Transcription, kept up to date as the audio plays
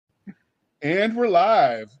And we're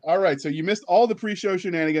live. All right. So you missed all the pre-show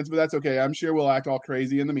shenanigans, but that's okay. I'm sure we'll act all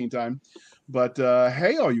crazy in the meantime. But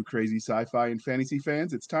hey, all you crazy sci-fi and fantasy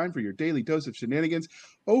fans, it's time for your daily dose of shenanigans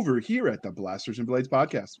over here at the Blasters and Blades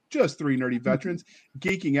podcast. Just three nerdy veterans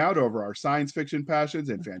geeking out over our science fiction passions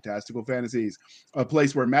and fantastical fantasies. A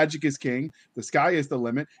place where magic is king, the sky is the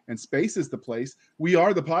limit, and space is the place. We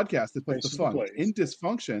are the podcast that puts the Space is the fun place. in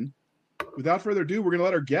dysfunction. Without further ado, we're going to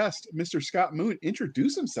let our guest, Mr. Scott Moon,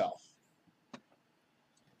 introduce himself.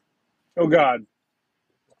 Oh, God.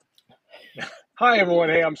 Hi, everyone.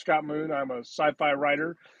 Hey, I'm Scott Moon. I'm a sci-fi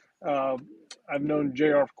writer. I've known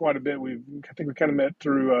JR for quite a bit. I think we kind of met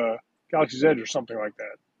through Galaxy's Edge or something like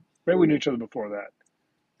that. Maybe we knew each other before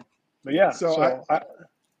that. But yeah,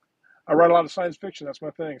 I write a lot of science fiction. That's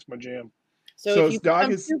my thing. It's my jam. So if you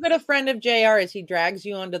become too good a friend of JR as he drags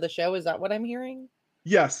you onto the show, is that what I'm hearing?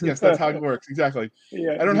 Yes, that's how it works. Exactly.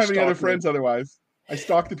 Yeah, I don't have any other friends otherwise. I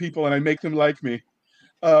stalk the people and I make them like me.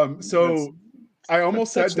 I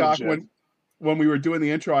almost said, Doc, when we were doing the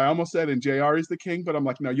intro, I almost said, and JR is the king, but I'm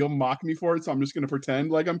like, no, you'll mock me for it, so I'm just going to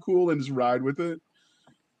pretend like I'm cool and just ride with it.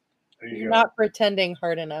 You're not pretending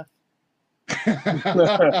hard enough.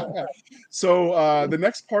 So the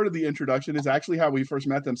next part of the introduction is actually how we first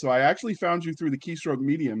met them. So I actually found you through the Keystroke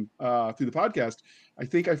medium, through the podcast. I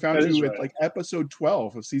think I found you at like episode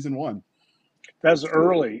 12 of season 1. That's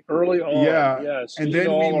early on. Yeah. Yes. And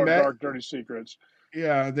then we met dark, dirty secrets.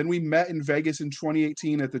 Yeah. Then we met in Vegas in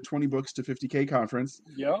 2018 at the 20 Books to 50K conference.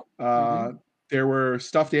 Yeah. There were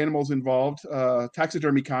stuffed animals involved,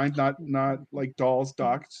 taxidermy kind, not like dolls.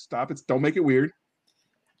 Doc, stop it! Don't make it weird.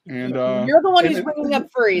 And you're the one who's bringing up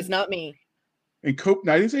furries, not me. And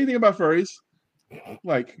I didn't say anything about furries.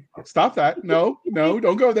 Like, stop that! No,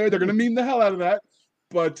 don't go there. They're gonna mean the hell out of that.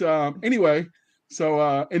 But anyway,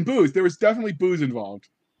 so and booze. There was definitely booze involved.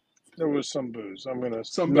 There was some booze. I'm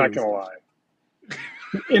not gonna lie.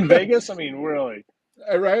 In Vegas, I mean, really.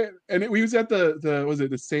 Right, and we was at the was it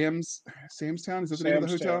the Sam's Town? Is that the name of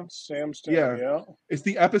the hotel? Sam's Town. Yeah. It's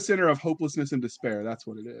the epicenter of hopelessness and despair. That's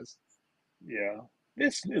what it is. Yeah,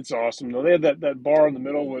 it's awesome though. They had that bar in the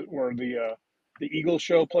middle where the Eagles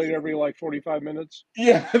show played every like 45 minutes.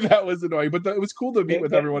 Yeah, that was annoying, but it was cool to meet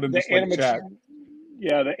with everyone and just like chat.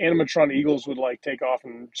 Yeah, the animatronic Eagles would like take off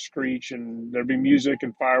and screech, and there'd be music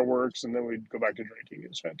and fireworks, and then we'd go back to drinking. It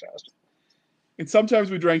was fantastic. And sometimes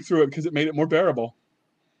we drank through it because it made it more bearable.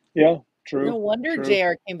 Yeah, true. No wonder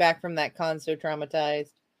JR came back from that con so traumatized.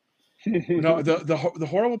 No, the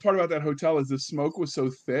horrible part about that hotel is the smoke was so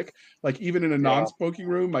thick. Like even in a non-smoking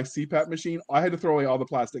room, my CPAP machine, I had to throw away all the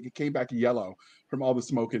plastic. It came back yellow from all the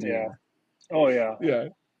smoke in the air. Oh yeah. Yeah,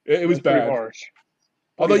 it was bad. Harsh.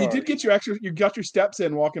 Although you did get you got your steps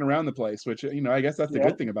in walking around the place, which I guess that's the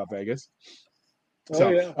good thing about Vegas.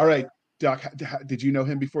 So, all right, Doc, did you know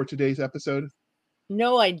him before today's episode?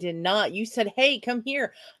 No, I did not. You said, "Hey, come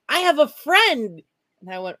here. I have a friend." And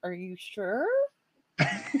I went, "Are you sure?"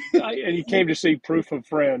 And you came to see proof of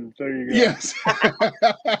friend. There you go. Yes.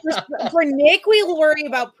 for Nick, we worry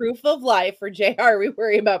about proof of life. For JR, we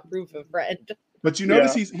worry about proof of friend. But you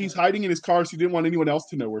notice he's hiding in his car, so he didn't want anyone else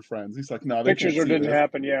to know we're friends. He's like, no, pictures didn't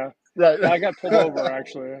happen. Yeah, right. I got pulled over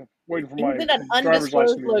actually, waiting for my in an driver's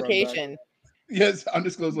license undisclosed location. Yes,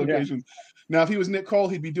 undisclosed locations. Now, if he was Nick Cole,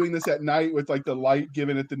 he'd be doing this at night with like the light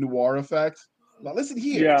giving it the noir effect. Now, listen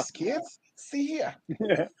here, kids. See here.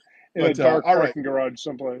 Yeah, in a dark parking garage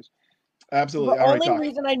someplace. Absolutely. The only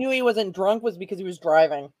reason I knew he wasn't drunk was because he was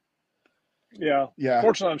driving. Yeah.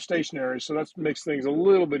 Fortunately, I'm stationary, so that makes things a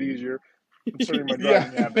little bit easier considering my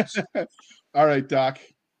driving habits. All right, Doc.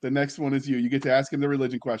 The next one is you. You get to ask him the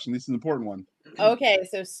religion question. This is an important one. Okay,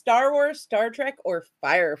 so Star Wars, Star Trek, or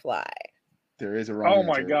Firefly? There is a wrong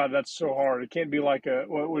answer. My God, that's so hard. It can't be like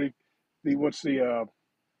what's the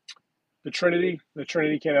Trinity? The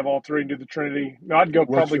Trinity can't have all three and do the Trinity. No, I'd go. I'm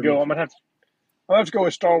gonna have to go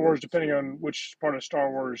with Star Wars, depending on which part of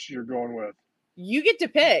Star Wars you're going with. You get to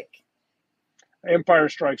pick. Empire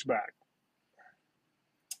Strikes Back.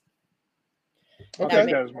 Okay,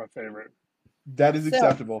 that is my favorite. That is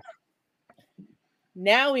acceptable.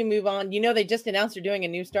 Now we move on. They just announced they're doing a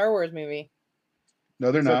new Star Wars movie.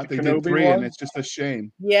 No, they're not. They did 3, and it's just a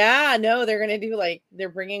shame. Yeah, no, they're gonna do they're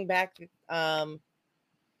bringing back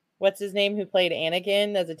what's his name who played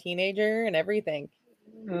Anakin as a teenager and everything.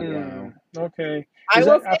 Wow. Okay. I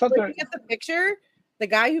thought looking at the picture, the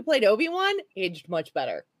guy who played Obi-Wan aged much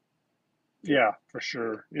better. Yeah, for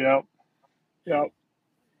sure. Yep.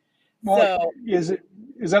 Well, so is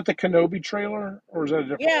that the Kenobi trailer or is that a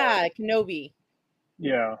different? Yeah, Kenobi.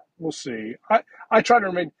 Yeah, we'll see. I try to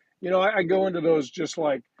remain. I go into those just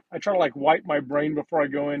like I try to wipe my brain before I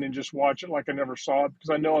go in and just watch it like I never saw it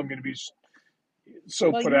because I know I'm going to be so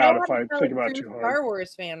Well, put you know out how if to I tell a think about it true too hard. Star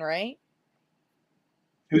Wars fan, right?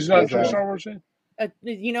 Who's What not a is true that? Star Wars fan?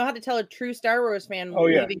 You know how to tell a true Star Wars fan Oh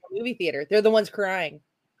yeah, leaving a movie theater. They're the ones crying.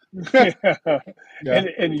 yeah, Yeah.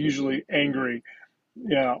 and usually angry.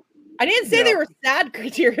 Yeah, I didn't say yeah, they were sad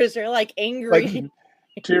tears. They're like Like angry.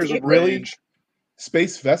 tears of really? rage.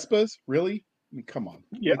 Space Vespas? Really? I mean, come on.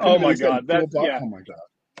 Yeah. Like Oh couldn't they my just say God. cool That dog? yeah, Oh my god.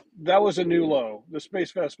 that was a new low. The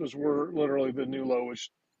Space Vespas were literally the new low.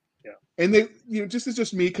 Which yeah, And they, just it's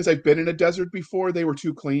just me because I've been in a desert before. They were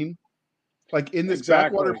too clean. Like in this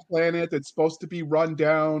backwater exactly. planet that's supposed to be run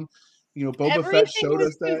down. Boba Fett Everything showed was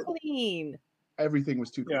us too that clean. everything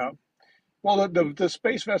was too Yeah. clean. Well, the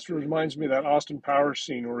Space Vespa reminds me of that Austin Powers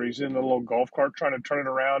scene where he's in the little golf cart trying to turn it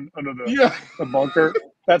around under Yeah. the bunker.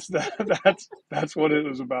 That's the that's what it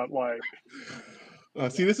was about. Like,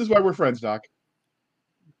 See, yeah. this is why we're friends, Doc.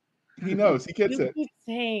 He knows. He gets You it. keep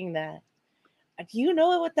saying that. Do you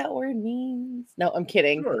know what that word means? No, I'm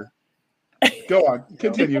kidding. Sure. Go on. Yeah.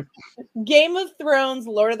 Continue. Game of Thrones,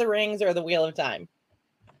 Lord of the Rings, or The Wheel of Time?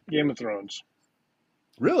 Game of Thrones.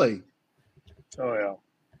 Really? Oh yeah.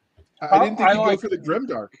 I didn't think I you'd go like for the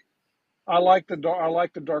grimdark. I like I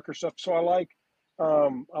like the darker stuff. So I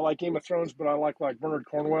like Game of Thrones, but I like Bernard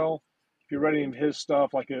Cornwell. If you're ready into his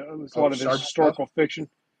stuff, like it's a Oh, lot of his sharp stuff. historical fiction.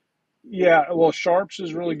 Yeah, well, Sharps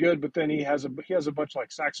is really good, but then he has a bunch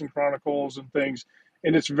like Saxon Chronicles and things,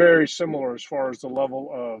 and it's very similar as far as the level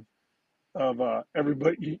of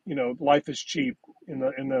everybody. Life is cheap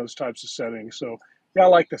in those types of settings. So yeah, I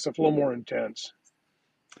like this. It's a little more intense.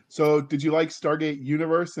 So, did you like Stargate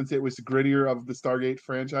Universe since it was the grittier of the Stargate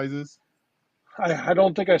franchises? I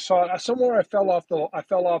don't think I saw it somewhere. I fell off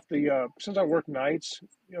the since I work nights,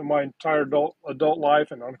 my entire adult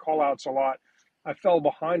life and on call outs a lot. I fell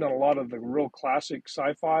behind on a lot of the real classic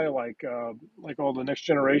sci-fi, like all the next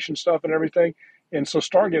generation stuff and everything. And so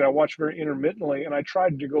Stargate I watched very intermittently, and I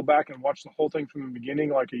tried to go back and watch the whole thing from the beginning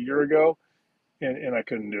like a year ago, and I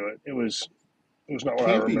couldn't do it. It was not what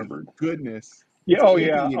I Campy remembered. goodness. Yeah, It's oh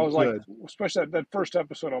yeah. campy I and was like, good. especially that first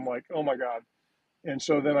episode, I'm like, oh my God. And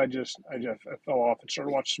so then I fell off and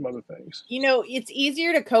started watching some other things. It's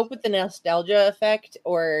easier to cope with the nostalgia effect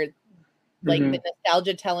or like Hmm. the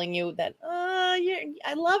nostalgia telling you that, yeah,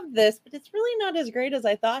 I love this, but it's really not as great as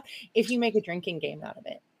I thought if you make a drinking game out of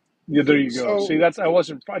it. Yeah, there you go. So, See,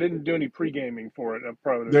 I didn't do any pre gaming for it. I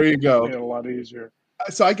probably would have there you go. made it a lot easier.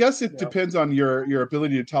 So, I guess it Yeah. depends on your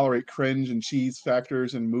ability to tolerate cringe and cheese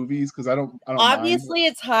factors in movies because I don't mind. Obviously,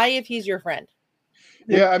 it's high if he's your friend.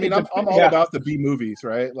 It Yeah, I mean, it I'm all yeah. about the B movies,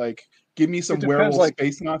 right? Like, give me It some depends. werewolf Like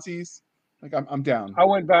space Nazis. Like, I'm down. I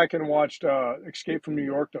went back and watched Escape from New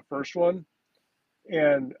York, the first one,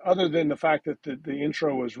 and other than the fact that the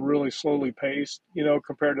intro was really slowly paced,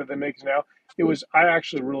 compared to the makes now, I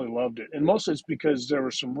actually really loved it, and mostly it's because there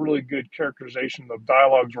was some really good characterization. The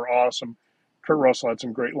dialogues were awesome. Kurt Russell had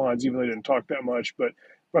some great lines, even though he didn't talk that much. But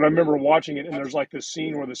I remember watching it, and there's like this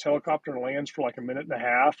scene where this helicopter lands for like a minute and a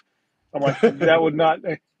half. I'm like, they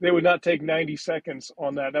would not take 90 seconds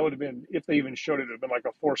on that. That would have been, if they even showed it, it would have been like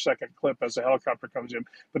a 4 second clip as the helicopter comes in.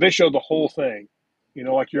 But they showed the whole thing,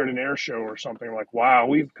 like you're at an air show or something. Like, wow,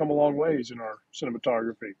 we've come a long ways in our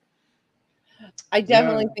cinematography. I Yeah,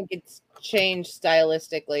 definitely think it's changed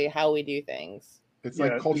stylistically how we do things. it's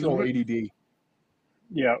like Yeah, cultural ADD.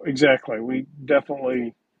 yeah, exactly. We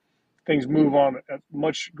definitely things move on at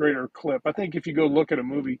much greater clip. I think if you go look at a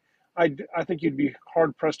movie, I think you'd be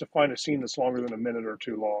hard pressed to find a scene that's longer than a minute or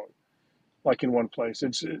two long, like in one place.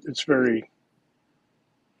 It's very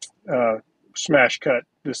uh, smash cut,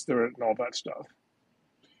 this, there, and all that stuff.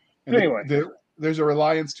 And But anyway, there's a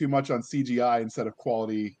reliance too much on CGI instead of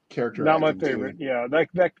quality character not my acting too. favorite. Yeah,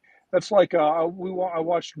 that's like I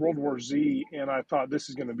watched World War Z, and I thought this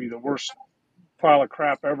is going to be the worst pile of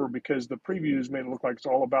crap ever because the previews made it look like it's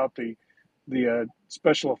all about the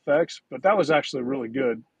special effects, but that was actually really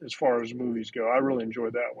good as far as movies go. I really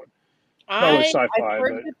enjoyed that one. Not really I've sci-fi,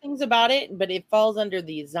 heard but good things about it, but it falls under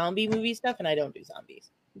the zombie movie stuff, and I don't do zombies.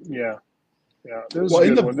 yeah, yeah, this is Well, a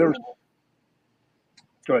in good the one.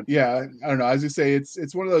 Go ahead. yeah, I don't know. As you say,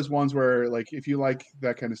 it's one of those ones where like if you like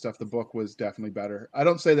that kind of stuff, the book was definitely better. I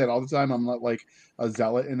don't say that all the time. I'm not like a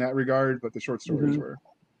zealot in that regard, but the short stories Hmm. were.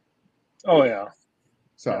 Oh yeah, yeah.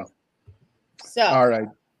 So, So, all right.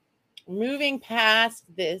 moving past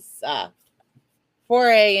this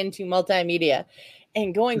foray into multimedia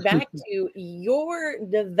and going back to your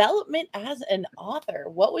development as an author,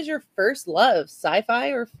 what was your first love, sci-fi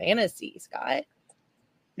or fantasy, Scott?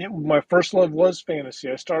 My first love was fantasy.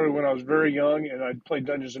 I started when I was very young, and I played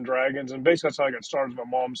Dungeons and Dragons, and basically that's how I got started. My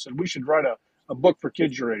mom said we should write a book for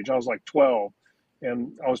kids your age. I was like 12,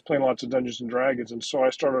 and I was playing lots of Dungeons and Dragons, and so I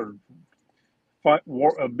started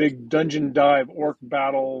a big dungeon dive orc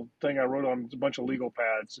battle thing I wrote on a bunch of legal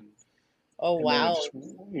pads, Oh, and then it wow. just,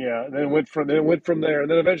 yeah, then it went from there, and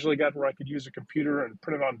then eventually got where I could use a computer and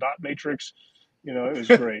print it on dot matrix. It was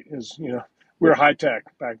great. It was, we were high tech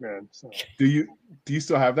back then. So Do you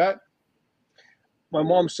still have that? my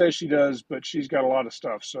mom says she does, but she's got a lot of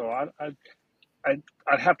stuff. So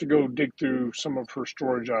I'd have to go dig through some of her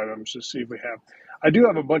storage items to see if we have. I do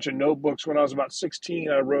have a bunch of notebooks. When I was about 16,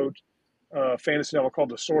 I wrote a fantasy novel called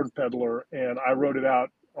The Sword Peddler, and I wrote it out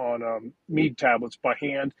on mead tablets by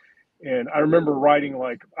hand. And I remember writing,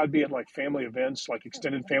 like, I'd be at like family events, like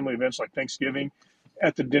extended family events, like Thanksgiving,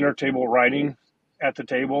 at the dinner table writing at the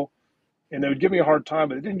table. And they would give me a hard time,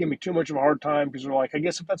 but it didn't give me too much of a hard time because they're like, I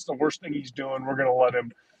guess if that's the worst thing he's doing, we're going to let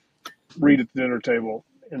him read at the dinner table.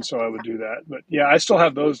 And so I would do that. But yeah, I still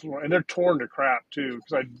have those, and they're torn to crap too,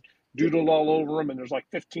 because I doodled all over them, and there's like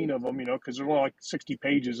 15 of them, because there's only like 60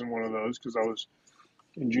 pages in one of those, because I was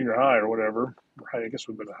in junior high or whatever. I guess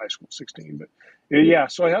we've been in high school 16, but yeah.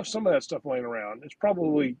 So I have some of that stuff laying around. It's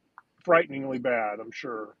probably frighteningly bad, I'm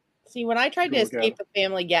sure. See, when I tried to escape the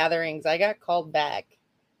family gatherings, I got called back.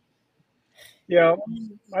 Yeah,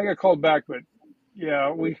 I got called back, but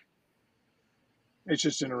yeah, it's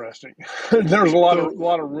just interesting. There's a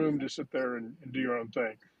lot of room to sit there and do your own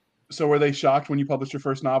thing. So were they shocked when you published your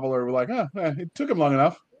first novel, or were like, it took them long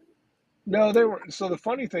enough? No, they were. So the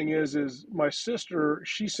funny thing is my sister,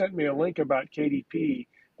 she sent me a link about KDP.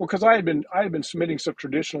 Well, because I had been submitting stuff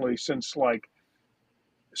traditionally since, like,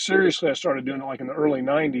 seriously, I started doing it like in the early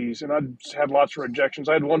 90s, and I'd had lots of rejections.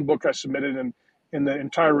 I had one book I submitted, and the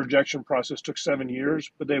entire rejection process took 7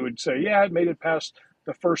 years, but they would say, yeah, it made it past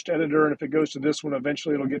the first editor, and if it goes to this one,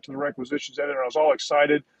 eventually it'll get to the requisitions editor. I was all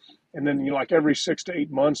excited. And then, like every 6 to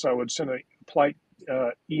 8 months, I would send a polite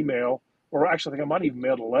email, or actually I think I might even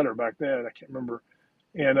mailed a letter back then. I can't remember.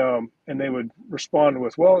 And they would respond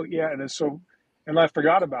with, well, yeah. And I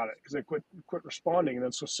forgot about it because they quit responding. And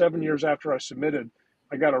then so 7 years after I submitted,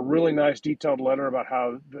 I got a really nice detailed letter about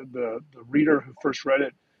how the reader who first read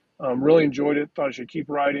it really enjoyed it, thought I should keep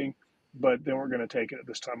writing, but they weren't going to take it at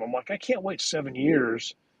this time. I'm like, I can't wait 7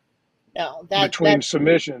 years between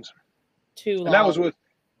submissions. Too long. And that was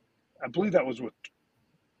I believe that was with,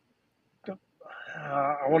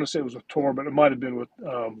 I want to say it was with Tor, but it might have been with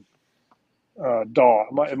DAW.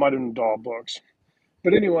 It might have been DAW Books.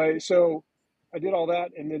 But anyway, so I did all that,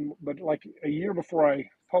 but like a year before I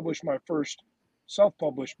published my first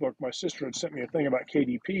self-published book, my sister had sent me a thing about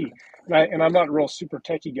KDP, and I'm not a real super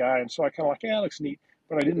techie guy, and so I kind of like, yeah, it looks neat,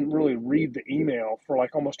 but I didn't really read the email for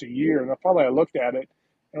like almost a year, and finally I looked at it,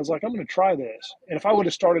 and I was like, I'm going to try this. And if I would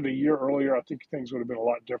have started a year earlier, I think things would have been a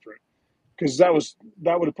lot different, because that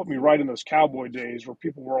would have put me right in those cowboy days where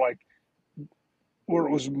people were like, where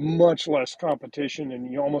it was much less competition,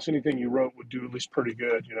 and almost anything you wrote would do at least pretty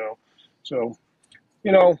good, So,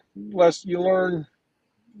 less you learn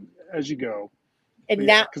as you go. And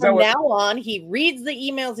from now on, he reads the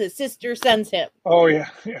emails his sister sends him. Oh yeah.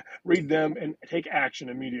 Read them and take action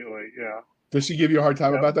immediately. Yeah. Does she give you a hard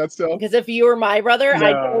time about that still? Because if you were my brother,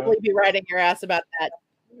 I'd totally be writing your ass about that.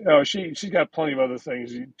 No, she's got plenty of other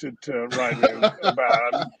things to write me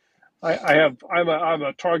about. I'm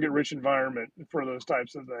a target-rich environment for those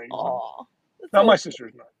types of things. Oh, now my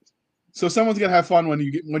sister's not. So someone's gonna have fun when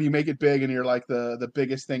you make it big and you're like the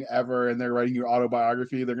biggest thing ever, and they're writing your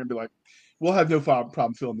autobiography. They're gonna be like, "We'll have no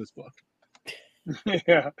problem filling this book."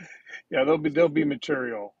 Yeah. There'll be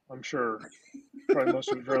material, I'm sure. Probably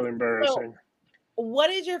most of it's really embarrassing. So, what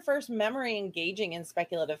is your first memory engaging in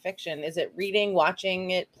speculative fiction? Is it reading, watching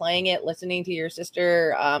it, playing it, listening to your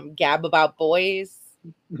sister gab about boys?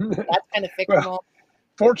 That's kind of fictional. Well,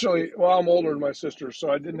 fortunately, I'm older than my sister,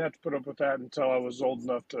 so I didn't have to put up with that until I was old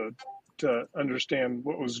enough to understand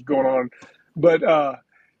what was going on. But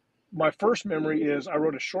my first memory is I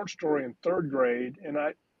wrote a short story in third grade, and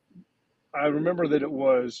I remember that it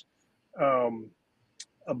was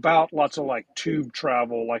about lots of like tube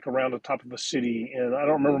travel, like around the top of a city, and I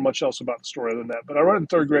don't remember much else about the story other than that. But I wrote it in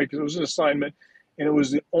third grade because it was an assignment, and it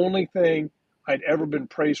was the only thing I'd ever been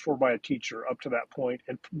praised for by a teacher up to that point,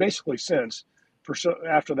 and basically since.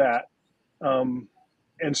 After that,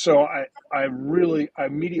 and so I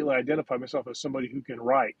immediately identified myself as somebody who can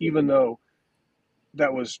write, even though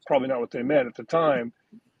that was probably not what they meant at the time,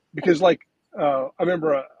 because I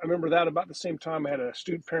remember that about the same time I had a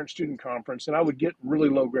parent-student conference, and I would get really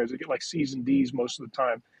low grades. I'd get like C's and D's most of the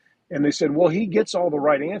time, and they said, well, he gets all the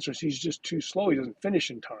right answers. He's just too slow. He doesn't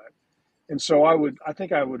finish in time. And so I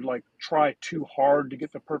think I would like try too hard to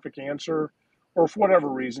get the perfect answer, or for whatever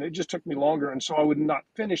reason, it just took me longer. And so I would not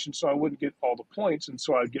finish. And so I wouldn't get all the points. And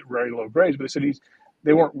so I'd get very low grades. But they said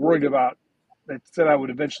they weren't worried about that said I would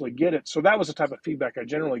eventually get it. So that was the type of feedback I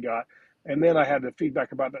generally got. And then I had the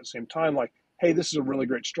feedback about that same time, like, hey, this is a really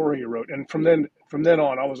great story you wrote. And from then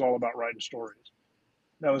on, I was all about writing stories.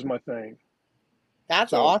 That was my thing.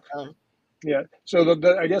 That's So, awesome. yeah. So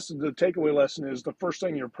I guess the takeaway lesson is the first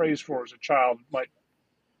thing you're praised for as a child might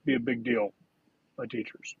be a big deal by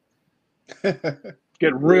teachers.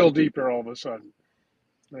 Get real deep here all of a sudden.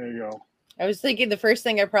 There you go. I was thinking the first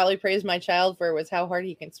thing I probably praised my child for was how hard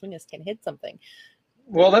he can swing his can hit something.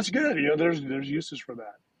 Well, that's good. You know, there's uses for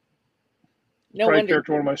that. No Probably wonder.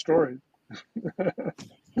 character one of my stories.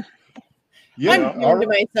 Yeah, I'm to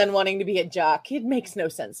my son wanting to be a jock. It makes no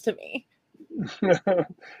sense to me.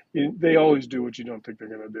 They always do what you don't think they're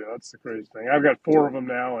going to do. That's the crazy thing. I've got 4 of them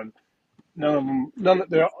now, and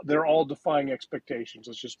they're all defying expectations.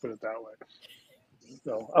 Let's just put it that way.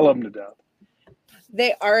 So I love them to death.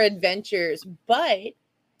 They are adventures, but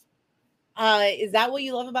is that what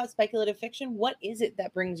you love about speculative fiction? What is it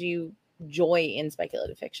that brings you joy in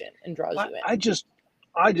speculative fiction and draws you in?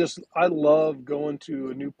 I love going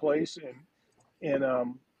to a new place, and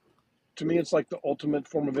to me, it's like the ultimate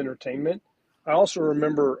form of entertainment. I also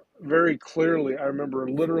remember very clearly. I remember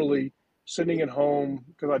literally sitting at home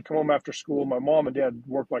because I'd come home after school. My mom and dad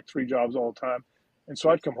worked like 3 jobs all the time, and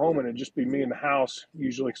so I'd come home and it'd just be me in the house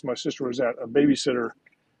usually because my sister was at a babysitter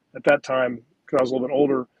at that time because I was a little bit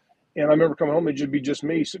older. And I remember coming home, it'd be just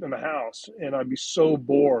me sitting in the house, and I'd be so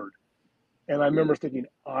bored. And I remember thinking,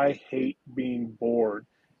 I hate being bored.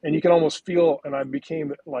 And you can almost feel, and I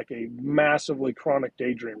became like a massively chronic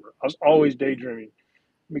daydreamer. I was always daydreaming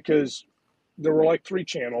because there were like 3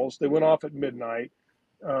 channels. They went off at midnight.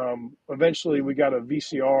 Eventually, we got a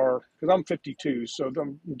VCR because I'm 52, so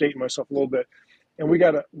I'm dating myself a little bit. And we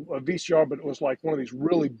got a VCR, but it was like one of these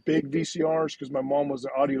really big VCRs because my mom was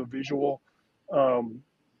the audiovisual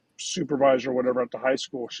supervisor or whatever at the high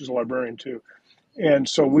school. She's a librarian too. And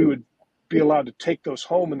so we would be allowed to take those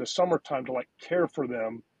home in the summertime to like care for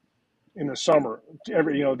them in the summer.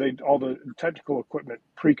 They all the technical equipment,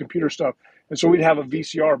 pre-computer stuff. And so we'd have a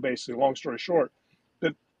VCR basically, long story short,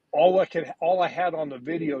 that all I had on the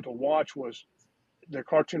video to watch was the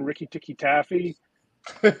cartoon Ricky Tikki Taffy,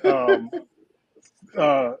 The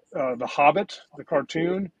Hobbit, the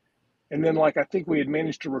cartoon, and then like I think we had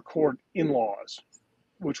managed to record In-Laws,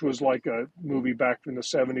 which was like a movie back in the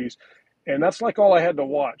 70s. And that's like all I had to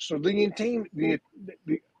watch. So the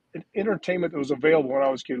entertainment that was available when I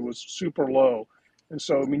was a kid was super low. And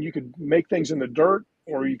so, I mean, you could make things in the dirt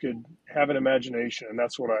or you could have an imagination. And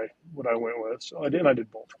that's what I went with. So I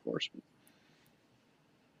did both, of course.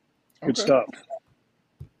 Good stuff.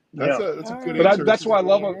 That's a good But answer. that's what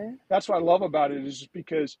I love about it is just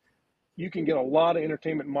because you can get a lot of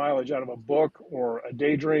entertainment mileage out of a book or a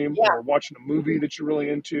daydream or watching a movie that you're really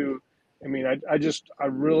into. I mean, I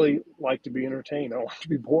really like to be entertained. I don't like to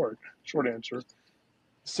be bored. Short answer.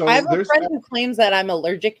 So I have a friend who claims that I'm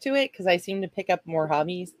allergic to it because I seem to pick up more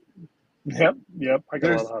hobbies. Yep. I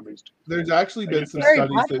got a lot of hobbies. There's actually been some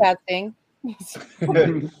studies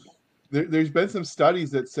there's been some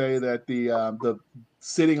studies that say that the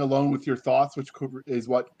sitting alone with your thoughts, which is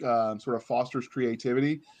what sort of fosters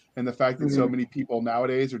creativity, and the fact that so many people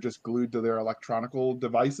nowadays are just glued to their electronical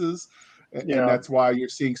devices. And that's why you're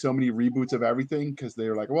seeing so many reboots of everything, because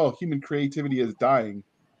they're like, well, human creativity is dying.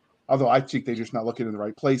 Although I think they're just not looking in the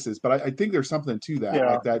right places. But I think there's something to that.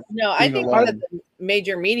 Yeah. Like that. No, I think that the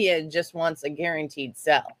major media just wants a guaranteed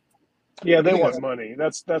sell. Yeah, they want money.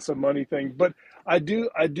 That's a money thing. But I do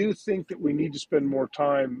think that we need to spend more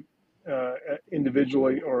time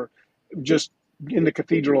individually or just in the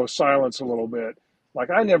cathedral of silence a little bit. Like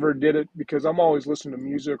I never did it because I'm always listening to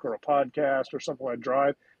music or a podcast or something when I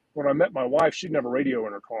drive. When I met my wife, she'd have a radio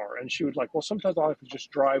in her car, and she was like, "Well, sometimes I'll have to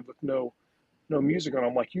just drive with no music on."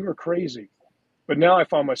 I'm like, "You are crazy." But now I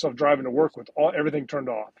find myself driving to work with everything turned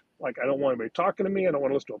off. Like I don't want anybody talking to me. I don't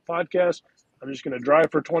want to listen to a podcast. I'm just going to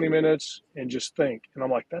drive for 20 minutes and just think. And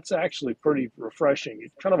I'm like, that's actually pretty refreshing.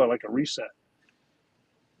 It's kind of like a reset.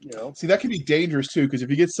 You know? See, that can be dangerous too, because if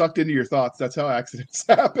you get sucked into your thoughts, that's how accidents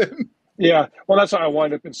happen. Yeah, well, that's how I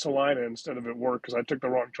wind up in Salina instead of at work because I took the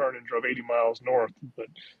wrong turn and drove 80 miles north. But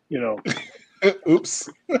oops,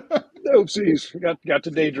 oopsies, got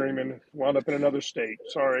to daydreaming, wound up in another state.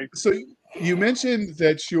 Sorry. So you mentioned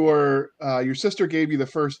that your sister gave you the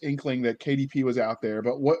first inkling that KDP was out there,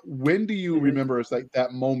 but when do you remember as like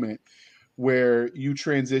that moment where you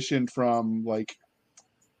transitioned from like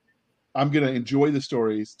I'm gonna enjoy the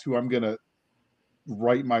stories to I'm gonna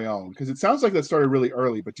write my own? Because it sounds like that started really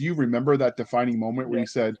early, but do you remember that defining moment where you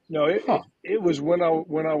said, no, it was when I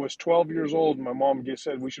was 12 years old and my mom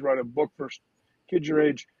said we should write a book for kids your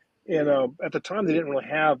age, And at the time, they didn't really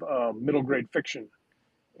have middle grade fiction,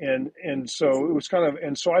 and so it was kind of,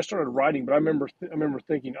 and so I started writing. But I remember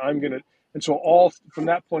thinking I'm gonna, and so all from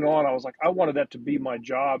that point on, I was like, I wanted that to be my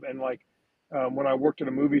job. And like when I worked at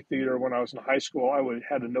a movie theater when I was in high school, I would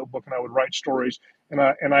had a notebook and I would write stories, and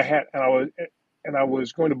I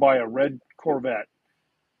was going to buy a red Corvette,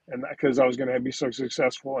 and because I was going to be so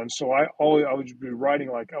successful. And so I would be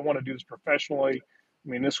writing like, I want to do this professionally. I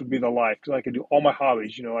mean, this would be the life because I could do all my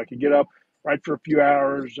hobbies. You know, I could get up, write for a few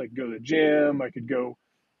hours. I could go to the gym. I could go,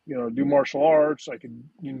 you know, do martial arts. I could,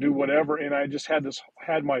 you know, do whatever. And I just had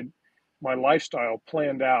my lifestyle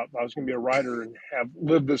planned out. I was going to be a writer and have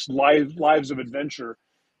lived this lives of adventure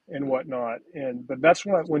and whatnot. And but that's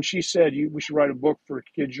when she said we should write a book for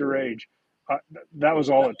kids your age. I, that was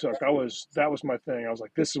all it took. That was my thing. I was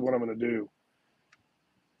like, this is what I'm going to do.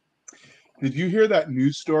 Did you hear that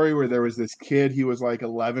news story where there was this kid, he was like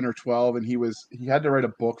 11 or 12, and he had to write a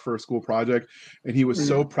book for a school project, and he was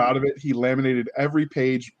so proud of it, he laminated every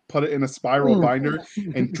page, put it in a spiral binder,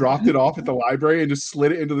 and dropped it off at the library and just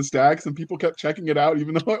slid it into the stacks, and people kept checking it out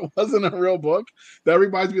even though it wasn't a real book? That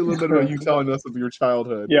reminds me a little bit about you telling us of your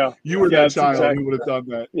childhood. Yeah, You were yeah, that it's child exact. who would have done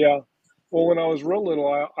that. Yeah. Well, when I was real little,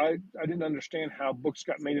 I didn't understand how books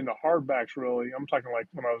got made into hardbacks. Really, I'm talking like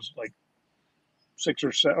when I was like 6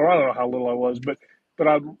 or 7, or I don't know how little I was, but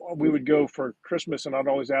we would go for Christmas, and I'd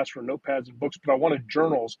always ask for notepads and books, but I wanted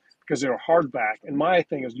journals because they were hardback. And my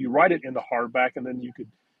thing is, you write it in the hardback, and then you could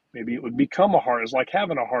maybe it would become a hard. It's like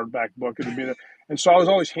having a hardback book. It'd be, and so I was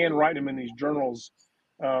always handwriting them in these journals.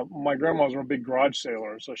 My grandma was a big garage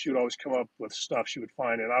sailor, so she would always come up with stuff she would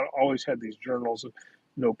find, and I always had these journals and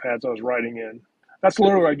notepads I was writing in. That's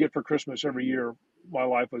literally what I get for Christmas every year. My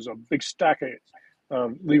life was a big stack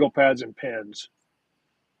of legal pads and pens.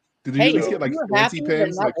 Did you Hey, at least if get So like you're fancy happy, then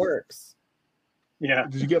pens? that works. yeah,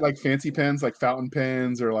 Did you get like fancy pens, like fountain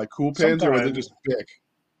pens or like cool pens, or was it sometimes, just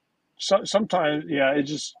Bic? sometimes, yeah,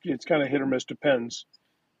 it's kind of hit or miss, depends.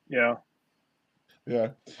 Yeah. Yeah.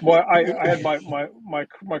 Well, I had my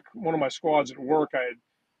one of my squads at work. I had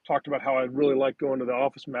talked about how I'd really like going to the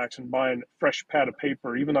Office Max and buying a fresh pad of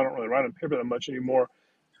paper, even though I don't really write on paper that much anymore.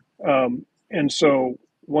 And so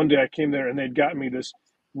one day I came there and they'd gotten me this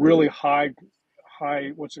really high,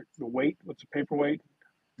 what's the paper weight?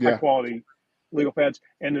 High Yeah. quality legal pads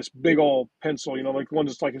and this big old pencil, you know, like one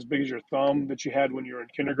that's like as big as your thumb that you had when you were in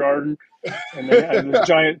kindergarten. And they had this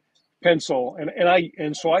giant pencil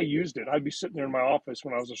and so I used it. I'd be sitting there in my office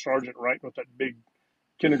when I was a sergeant writing with that big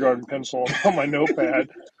kindergarten pencil on my notepad.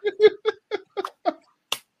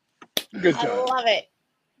 Good I times. love it.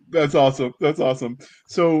 That's awesome. That's awesome.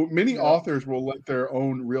 So many Yeah. authors will let their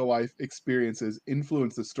own real life experiences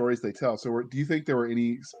influence the stories they tell. So, do you think there were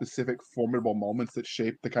any specific formidable moments that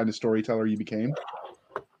shaped the kind of storyteller you became?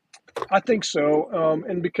 I think so.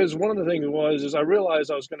 And because one of the things is I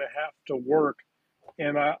realized I was going to have to work,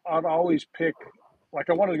 and I'd always pick, like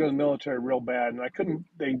I wanted to go to the military real bad, and I couldn't.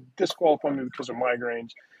 They disqualified me because of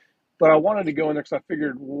migraines. But I wanted to go in there because I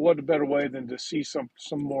figured, well, what a better way than to see some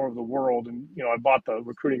more of the world. And you know, I bought the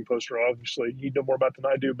recruiting poster. Obviously, you know more about than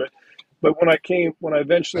I do. But when I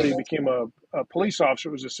eventually became a police officer,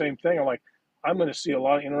 it was the same thing. I'm like, I'm going to see a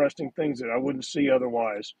lot of interesting things that I wouldn't see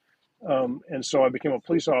otherwise. And so I became a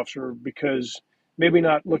police officer because maybe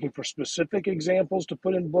not looking for specific examples to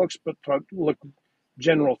put in books, but to look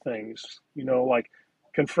general things, you know, like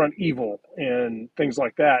confront evil and things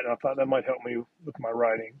like that. And I thought that might help me with my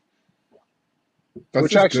writing, That's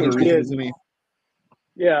which as good a actually reason did. as any.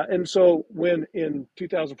 Yeah. And so when in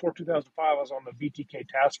 2004, 2005, I was on the BTK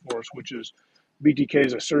task force, which is BTK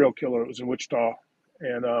is a serial killer. It was in Wichita.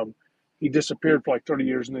 And he disappeared for like 30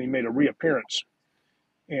 years and then he made a reappearance.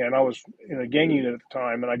 And I was in a gang unit at the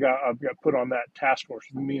time, and I got put on that task force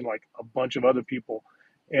with me and like a bunch of other people.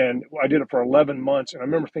 And I did it for 11 months. And I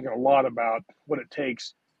remember thinking a lot about what it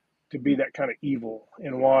takes to be that kind of evil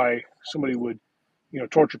and why somebody would, you know,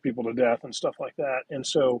 torture people to death and stuff like that. And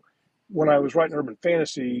so when I was writing urban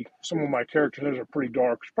fantasy, some of my characters are pretty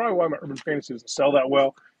dark. It's probably why my urban fantasy doesn't sell that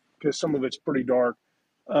well because some of it's pretty dark.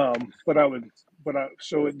 But I would, but I,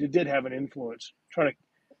 so it did have an influence trying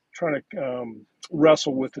to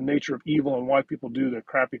wrestle with the nature of evil and why people do the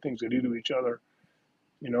crappy things they do to each other.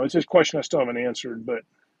 You know, it's this question I still haven't answered, but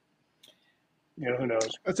you know, who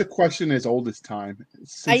knows? That's a question as old as time,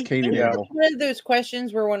 since I Cain and think Yeah. Abel. it's one of those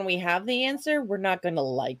questions where when we have the answer, we're not going to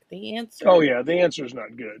like the answer. Oh yeah, the answer is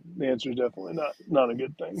not good. The answer is definitely not a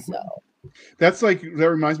good thing. So That's like, that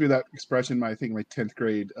reminds me of that expression I think my 10th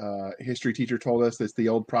grade history teacher told us. That's the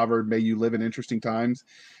old proverb, "May you live in interesting times."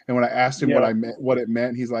 And when I asked him Yeah. what it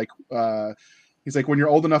meant, he's like, when you're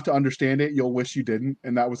old enough to understand it, you'll wish you didn't,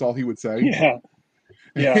 and that was all he would say. Yeah.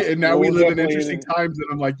 Yeah, And now we we're live in definitely interesting eating. times, and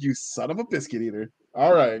I'm like, you son of a biscuit eater.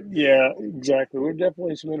 All right. Yeah, exactly. We're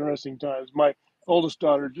definitely in some interesting times. My oldest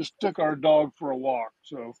daughter just took our dog for a walk,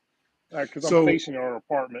 so because I'm So, facing our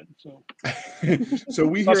apartment, so so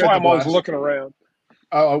we here that's at why the I'm always Blast, looking around.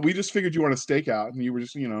 we just figured you want a stakeout, and you were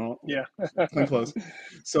just, Yeah. plain clothes.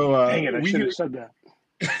 So, Dang it! I we should here have said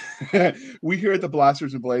that. we here at the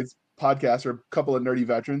Blasters and Blades podcast are a couple of nerdy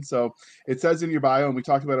veterans. So it says in your bio, and we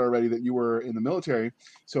talked about it already, that you were in the military.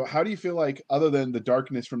 So how do you feel like, other than the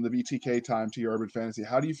darkness from the BTK time to your urban fantasy,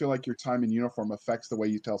 how do you feel like your time in uniform affects the way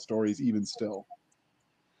you tell stories, even still?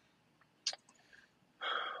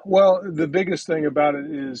 Well, the biggest thing about it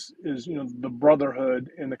is the brotherhood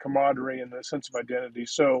and the camaraderie and the sense of identity.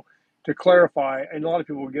 So to clarify, and a lot of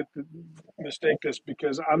people get mistake this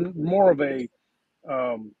because I'm more of a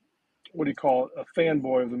what do you call it, a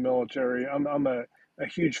fanboy of the military. I'm a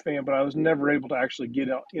huge fan, but I was never able to actually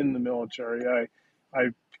get out in the military. I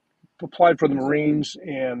applied for the Marines,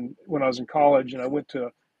 and when I was in college, and I went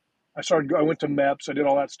to MEPS. I did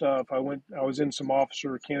all that stuff. I was in some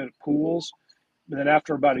officer candidate pools, and then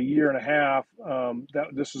after about a year and a half, that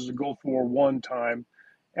this was a Gulf War One time.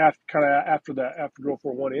 After Gulf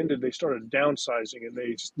War One ended, they started downsizing, and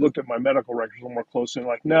they looked at my medical records a little more closely, and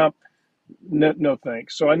like, no, no, no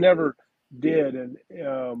thanks. So I never did, and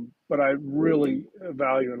but I really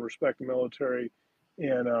value and respect the military.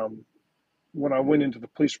 And when I went into the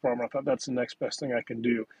police department, I thought that's the next best thing I can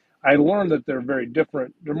do. I learned that they're very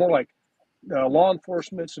different. They're more like law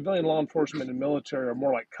enforcement, civilian law enforcement, and military are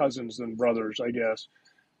more like cousins than brothers, I guess,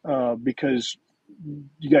 because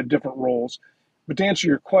you got different roles. But to answer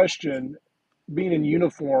your question, being in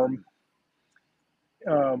uniform,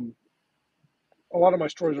 um, a lot of my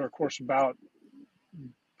stories are, of course, about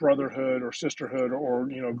brotherhood or sisterhood or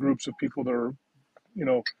groups of people that are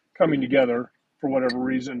coming together for whatever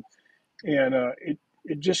reason, and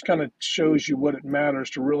it just kind of shows you what it matters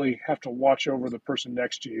to really have to watch over the person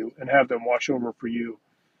next to you and have them watch over for you.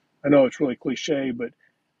 I know it's really cliche, but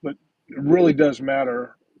it really does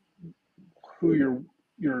matter who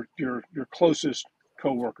your closest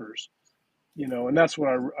coworkers, and that's what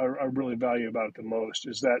I really value about it the most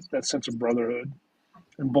is that sense of brotherhood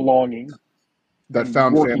and belonging That and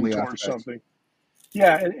found working family towards aspect. something.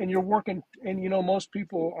 Yeah, and you're working, and most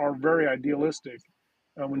people are very idealistic.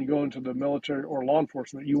 When you go into the military or law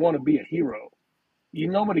enforcement, you want to be a hero.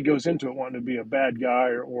 Nobody goes into it wanting to be a bad guy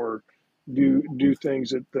or do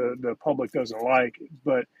things that the public doesn't like,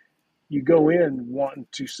 but you go in wanting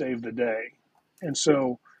to save the day, and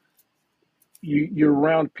so you're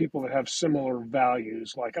around people that have similar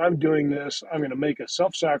values. Like, I'm doing this, I'm going to make a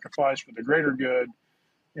self-sacrifice for the greater good,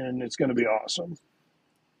 and it's going to be awesome.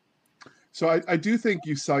 So I do think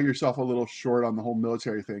you sell yourself a little short on the whole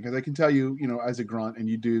military thing, because I can tell you, as a grunt, and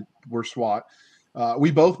we're SWAT.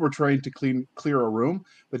 We both were trained to clear a room.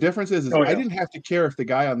 The difference is Oh I yeah, didn't have to care if the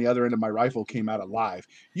guy on the other end of my rifle came out alive.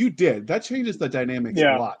 You did. That changes the dynamics a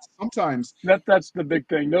yeah. lot. Sometimes, That's the big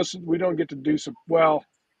thing. No, we don't get to do some. Well,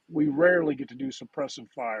 we rarely get to do suppressive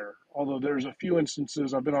fire. Although there's a few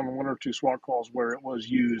instances I've been on one or two SWAT calls where it was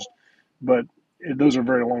used, but those are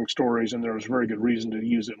very long stories, and there was very good reason to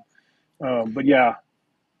use it. But yeah,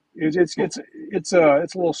 it's a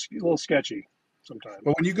little sketchy sometimes.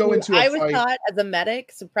 but when you go into a I was fight, taught as a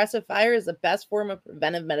medic, suppressive fire is the best form of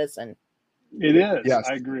preventive medicine. It is. yes.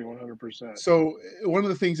 I agree 100%. So one of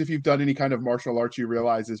the things, if you've done any kind of martial arts, you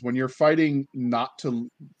realize is when you're fighting not to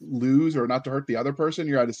lose or not to hurt the other person,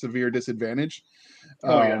 you're at a severe disadvantage.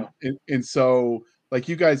 Oh yeah, And so, like,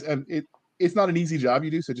 you guys, it's not an easy job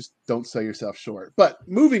you do, so just don't sell yourself short. But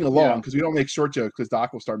moving along, yeah. because we don't make short jokes, because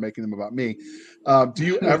Doc will start making them about me. Do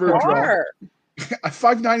you You ever draw? are.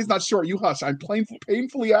 5'9" is not short. You hush. I'm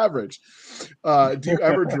painfully average. Do you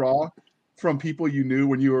ever draw from people you knew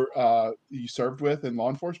when you served with in law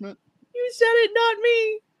enforcement? You said it,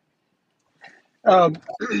 not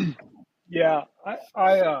me. Yeah.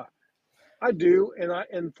 I do,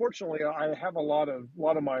 and fortunately, I have a lot of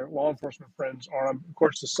my law enforcement friends are. Of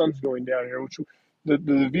course, the sun's going down here, which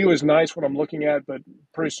the view is nice what I'm looking at, but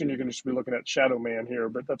pretty soon you're going to just be looking at Shadow Man here.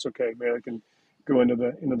 But that's okay, man. I can go into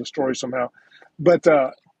the story somehow. But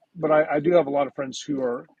I do have a lot of friends who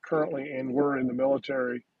are currently and were in the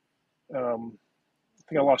military. I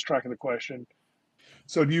think I lost track of the question.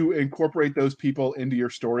 So do you incorporate those people into your Oh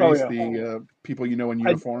stories, yeah, the people you know in I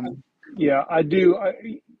uniform? yeah I do.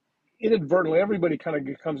 Inadvertently, everybody kind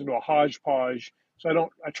of comes into a hodgepodge. So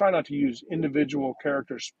I try not to use individual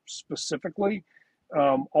characters specifically,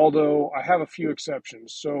 although I have a few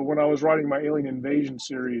exceptions. So when I was writing my Alien Invasion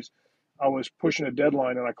series, I was pushing a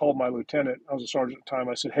deadline and I called my lieutenant. I was a sergeant at the time.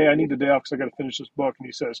 I said, "Hey, I need the day off because I got to finish this book." And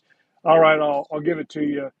he says, all right, I'll give it to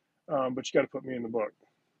you, but you got to put me in the book.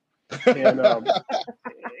 And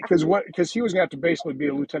because he was going to have to basically be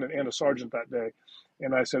a lieutenant and a sergeant that day.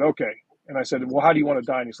 And I said, okay. And I said, well, how do you want to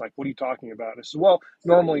die? And he's like, what are you talking about? I said, well,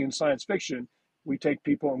 normally in science fiction, we take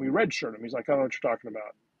people and we redshirt them. He's like, I don't know what you're talking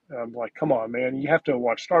about. And I'm like, come on, man, you have to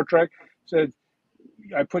watch Star Trek. I said,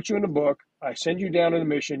 I put you in a book. I send you down on a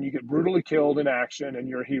mission. You get brutally killed in action, and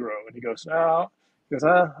you're a hero. And he goes, no. He goes,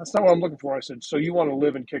 that's not what I'm looking for. I said, so you want to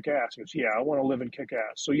live and kick ass? He goes, yeah, I want to live and kick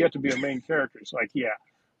ass. So you have to be a main character. He's like, yeah.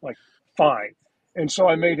 I'm like, fine. And so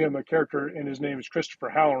I made him a character, and his name is Christopher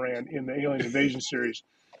Halloran in the Alien Invasion series.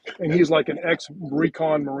 And he's like an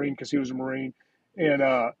ex-recon Marine because he was a Marine.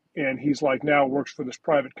 And he's like now works for this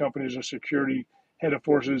private company as a security head of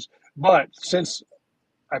forces. But since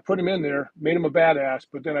I put him in there, made him a badass,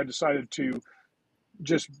 but then I decided to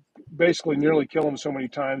just basically nearly kill him so many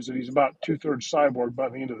times that he's about 2/3 cyborg by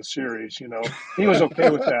the end of the series. He was okay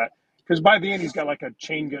with that because by the end he's got like a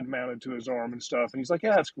chain gun mounted to his arm and stuff, and he's like,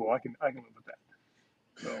 yeah, that's cool. I can live with that.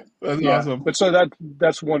 So That's yeah, awesome. but so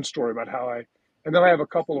that's one story about how and then I have a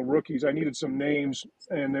couple of rookies. I needed some names,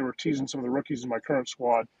 and they were teasing some of the rookies in my current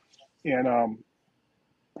squad, and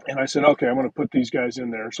I said, okay, I'm going to put these guys in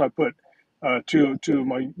there. So I put two of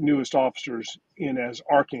my newest officers in as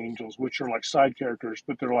archangels, which are like side characters,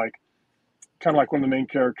 but they're like kind of like one of the main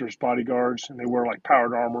characters' bodyguards, and they wear like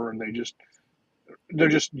powered armor, and they're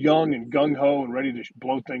just young and gung ho and ready to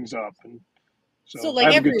blow things up, and So so like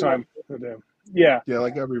I have a good everyone. time with them. Yeah, Yeah,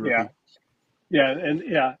 like every yeah,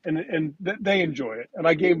 rookie. and they enjoy it. And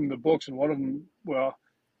I gave them the books, and one of them, well,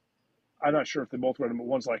 I'm not sure if they both read them, but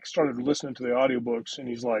one's like started listening to the audiobooks, and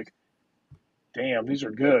he's like, damn, these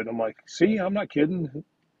are good. I'm like, see, I'm not kidding.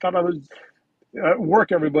 Thought I was at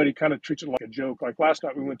work. Everybody kind of treats it like a joke. Like last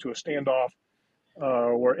night, we went to a standoff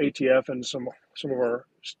where ATF and some of our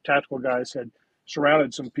tactical guys had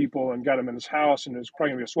surrounded some people and got him in his house, and it was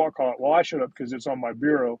probably gonna be a SWAT call. Well, I showed up because it's on my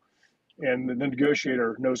bureau, and the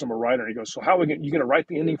negotiator knows I'm a writer. He goes, so how are you going to write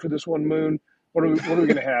the ending for this one, Moon? What are we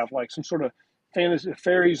going to have? Like some sort of fantasy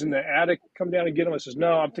fairies in the attic come down and get him? I says,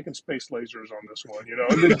 no, I'm thinking space lasers on this one.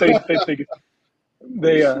 And they think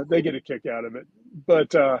they get a kick out of it.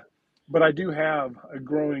 But I do have a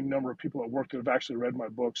growing number of people at work that have actually read my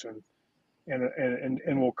books and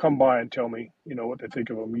will come by and tell me, what they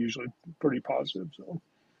think of them. Usually pretty positive. So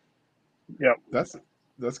yeah, That's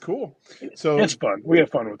cool. So it's fun. We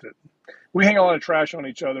have fun with it. We hang a lot of trash on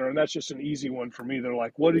each other, and that's just an easy one for me. They're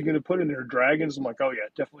like, "What are you going to put in there? Dragons?" I'm like, "Oh yeah,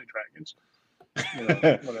 definitely dragons."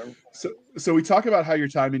 Whatever. so we talk about how your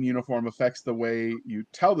time in uniform affects the way you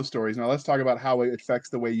tell the stories. Now let's talk about how it affects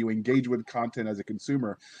the way you engage with content as a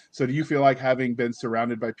consumer. So do you feel like, having been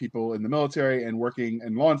surrounded by people in the military and working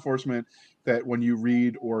in law enforcement, that when you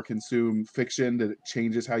read or consume fiction, that it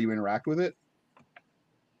changes how you interact with it?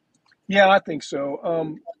 Yeah, I think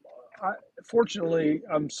so. Fortunately,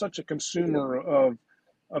 I'm such a consumer of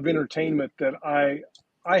entertainment that I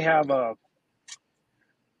have a.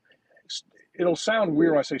 It'll sound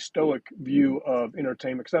weird when I say stoic view of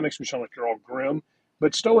entertainment because that makes me sound like you're all grim.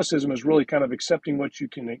 But stoicism is really kind of accepting what you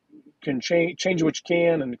can change what you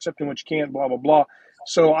can, and accepting what you can't, blah blah blah.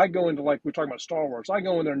 So I go into, like we're talking about Star Wars. I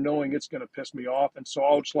go in there knowing it's going to piss me off, and so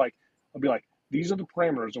I'll be like, these are the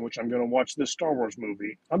parameters in which I'm going to watch this Star Wars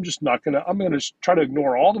movie. I'm just not going to. I'm going to try to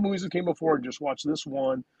ignore all the movies that came before and just watch this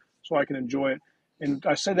one so I can enjoy it. And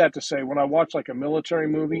I say that to say, when I watch like a military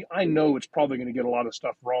movie, I know it's probably going to get a lot of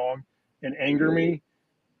stuff wrong and anger me,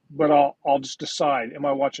 but I'll just decide: am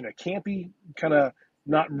I watching a campy, kind of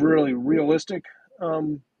not really realistic,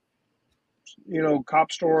 cop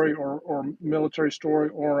story or military story,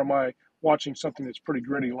 or am I watching something that's pretty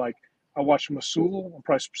gritty? Like I watched Mosul. I'm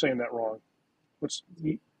probably saying that wrong.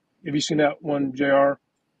 Have you seen that one, Jr.?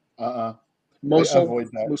 I Mosul, avoid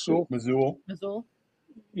that. Mosul. Missoula. Missoula?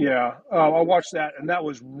 Yeah, I watched that, and that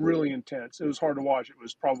was really intense. It was hard to watch. It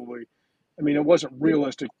was probably, I mean, it wasn't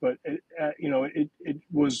realistic, but it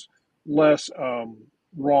was less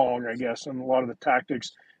wrong, I guess, in a lot of the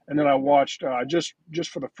tactics. And then I watched just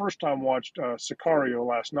for the first time watched Sicario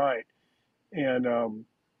last night, and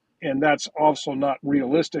that's also not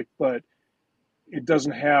realistic, but it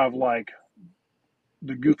doesn't have like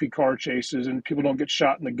the goofy car chases, and people don't get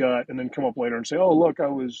shot in the gut and then come up later and say, "Oh, look, I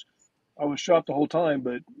was shot the whole time,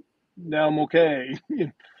 but now I'm okay,"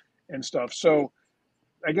 and stuff. So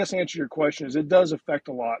I guess the answer to your question is it does affect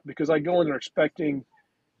a lot because I go in there expecting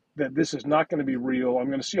that this is not going to be real. I'm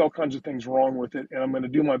going to see all kinds of things wrong with it, and I'm going to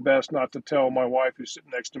do my best not to tell my wife who's sitting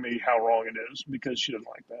next to me how wrong it is because she doesn't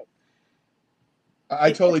like that.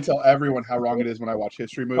 I totally tell everyone how wrong it is when I watch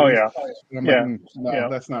history Oh movies. yeah, And I'm like, yeah, no, yeah.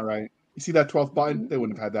 that's not right. You see that 12th button? They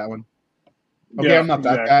wouldn't have had that one. Okay, Yeah, I'm not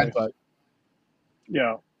that bad, exactly. but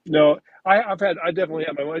Yeah. No, I definitely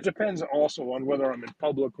have my, it depends also on whether I'm in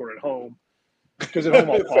public or at home. Because at home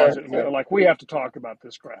I'll pause fair, it and fair. go like, we have to talk about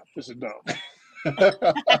this crap. This is dumb.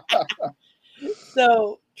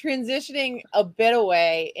 So transitioning a bit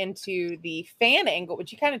away into the fan angle,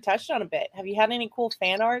 which you kind of touched on a bit. Have you had any cool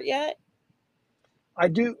fan art yet? I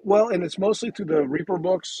do well, and it's mostly through the Reaper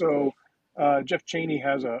books. So Jeff Cheney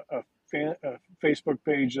has a Facebook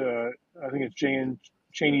page. I think it's Jane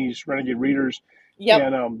Cheney's Renegade Readers, Yep.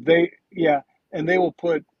 and they yeah, and they will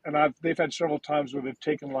put, and they've had several times where they've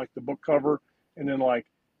taken like the book cover and then like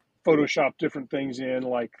Photoshop different things in,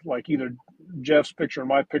 like either Jeff's picture and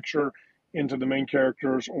my picture into the main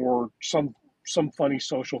characters, or some funny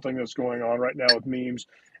social thing that's going on right now with memes,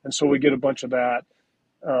 and so we get a bunch of that.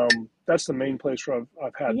 That's the main place where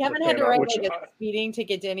I've had You the haven't had fan to art. write Which like a speeding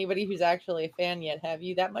ticket to anybody who's actually a fan yet, have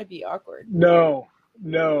you? That might be awkward. no,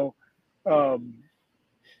 no, um,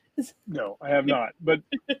 no, I have not. But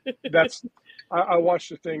that's I watched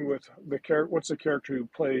the thing with the character. What's the character who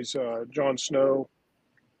plays Jon Snow?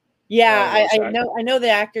 Yeah, What's that? I know the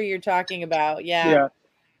actor you're talking about. Yeah. Yeah,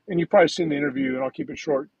 and you've probably seen the interview, and I'll keep it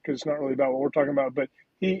short because it's not really about what we're talking about. But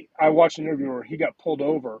I watched an interview where he got pulled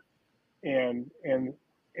over, and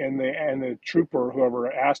the trooper,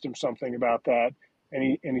 whoever, asked him something about that,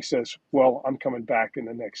 and he says, "Well, I'm coming back in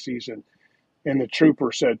the next season." And the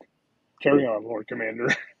trooper said, "Carry on, Lord Commander,"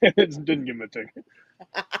 and it didn't give him a ticket.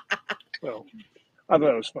 So I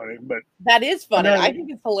thought it was funny, but That is I've funny. never, I think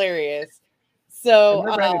it's hilarious. I've So,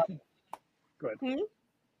 never had any. Go ahead. hmm?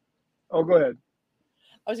 Oh, go ahead.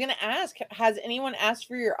 I was going to ask, has anyone asked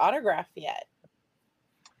for your autograph yet?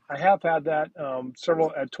 I have had that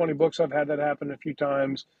several at 20 books. I've had that happen a few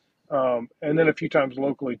times, and then a few times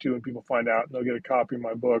locally too. When people find out, and they'll get a copy of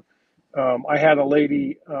my book. I had a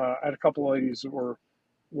lady, I had a couple of ladies that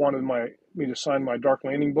wanted me to sign my Dark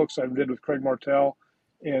Landing books I did with Craig Martell,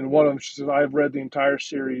 and one of them, she said, "I've read the entire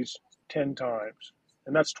series 10 times,"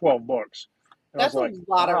 and that's 12 books. And I was That's a like,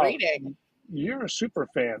 lot of "Wow, reading. you're a super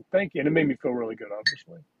fan. Thank you," and it made me feel really good,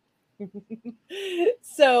 obviously.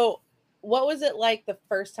 So, what was it like the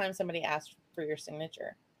first time somebody asked for your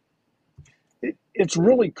signature? It's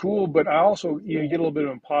really cool, but I also you get a little bit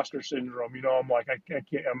of imposter syndrome. I'm like, I can't.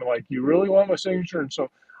 I'm like, you really want my signature? And so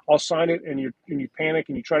I'll sign it, and you panic,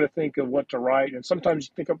 and you try to think of what to write, and sometimes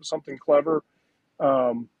you think up something clever,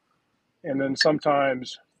 um, and then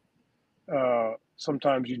sometimes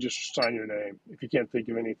you just sign your name if you can't think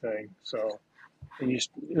of anything. So and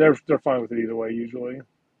they're fine with it either way usually.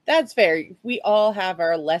 That's fair. We all have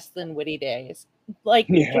our less than witty days. Like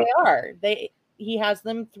Yeah, JR, he has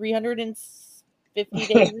them 350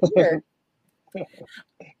 days a year.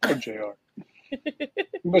 poor Jr.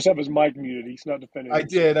 He must have his mic muted. He's not defending I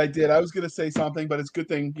himself. did, I did. I was gonna say something, but it's a good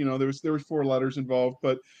thing, there was 4 letters involved,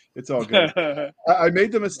 but it's all good. I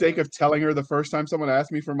made the mistake of telling her the first time someone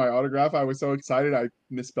asked me for my autograph. I was so excited I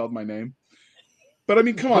misspelled my name. But I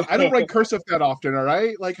mean, come on, I don't write cursive that often, all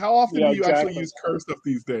right? Like, how often Yeah, do you actually exactly. use cursive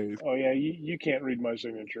these days? Oh yeah, you can't read my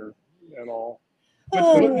signature at all.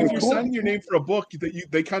 But The if you're cool, signing your name for a book,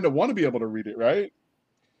 they kind of want to be able to read it, right?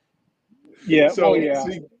 yeah, well, So yeah.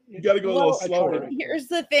 you got to go a little Well, I try slower. to. here's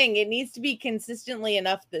the thing. It needs to be consistently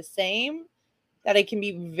enough the same that it can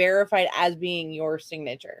be verified as being your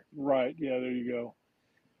signature. Right. Yeah. There you go.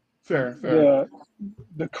 Fair, fair. The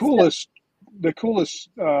the So, coolest the coolest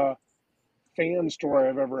fan story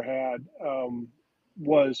I've ever had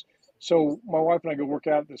was, so my wife and I go work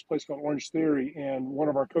out at this place called Orange Theory, and one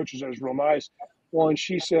of our coaches there is real nice. Well, and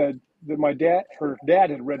she said that her dad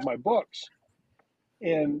had read my books,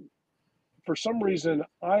 and for some reason,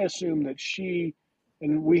 I assumed that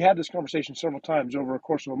and we had this conversation several times over a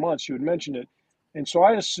course of a month. She would mention it, and so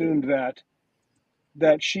I assumed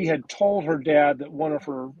that she had told her dad that one of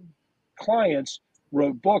her clients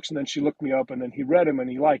wrote books, and then she looked me up, and then he read them and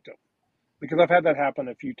he liked them. Because I've had that happen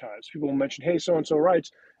a few times. People will mention, "Hey, so and so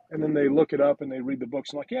writes," and then they look it up and they read the books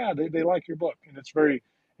and like, yeah, they like your book, and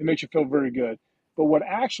it makes you feel very good. But what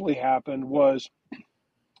actually happened was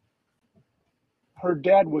her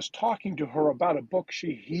dad was talking to her about a book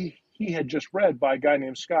he had just read by a guy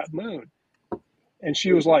named Scott Moon, and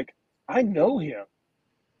she was like, "I know him,"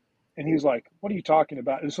 and he was like, "What are you talking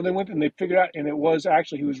about?" And so they went and they figured out, and it was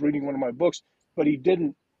actually he was reading one of my books, but he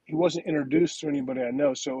wasn't introduced to anybody I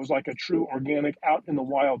know, so it was like a true organic out in the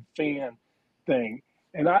wild fan thing,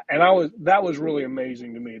 and I was that was really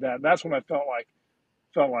amazing to me. That's when I felt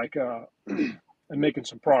like I'm making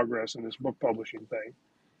some progress in this book publishing thing.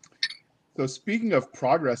 So speaking of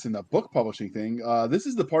progress in the book publishing thing, this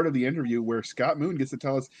is the part of the interview where Scott Moon gets to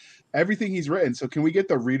tell us everything he's written. So can we get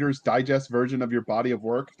the Reader's Digest version of your body of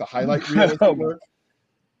work, the highlight reel, as it were?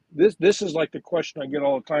 This is like the question I get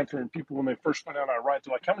all the time from people when they first find out I write.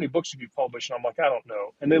 They're like, "How many books have you published?" And I'm like, "I don't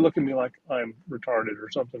know." And they look at me like I'm retarded or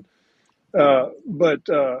something. But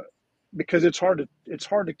because it's hard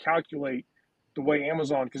to calculate the way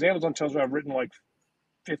Amazon, because Amazon tells me I've written like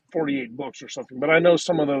 48 books or something, but I know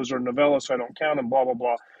some of those are novellas, so I don't count them, blah, blah,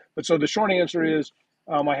 blah. But so the short answer is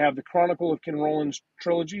I have the Chronicle of Ken Rowland's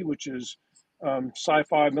trilogy, which is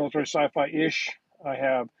sci-fi, military sci-fi-ish. I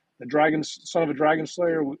have the Son of a Dragon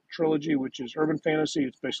Slayer trilogy, which is urban fantasy.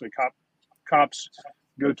 It's basically cops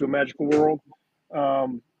go to a magical world.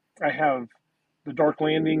 I have the Dark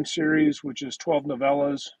Landing series, which is 12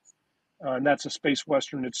 novellas, and that's a space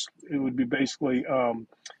western. It would be basically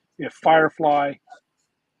if Firefly,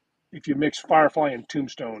 if you mix Firefly and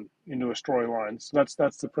Tombstone into a storyline. So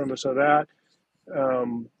that's the premise of that.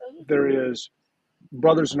 There is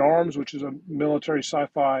Brothers in Arms, which is a military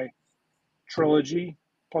sci-fi trilogy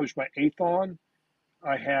published by Aethon.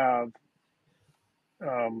 I have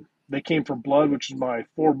They Came for Blood, which is my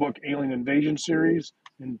 4-book alien invasion series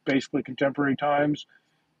in basically contemporary times.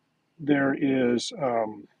 There is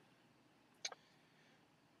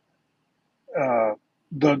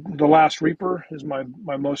the Last Reaper is my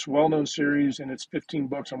most well-known series, and it's 15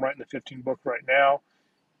 books. I'm writing the 15th book right now,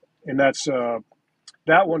 and that's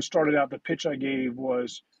that one started out. The pitch I gave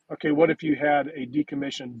was, okay, what if you had a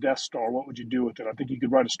decommissioned Death Star? What would you do with it? I think you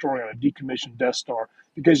could write a story on a decommissioned Death Star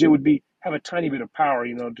because it would have a tiny bit of power,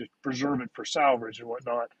 to preserve it for salvage and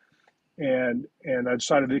whatnot. And I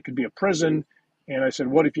decided it could be a prison. And I said,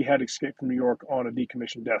 what if you had Escape from New York on a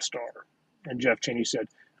decommissioned Death Star? And Jeff Cheney said,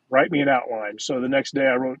 write me an outline. So the next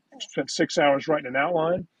day spent 6 hours writing an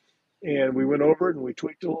outline, and we went over it and we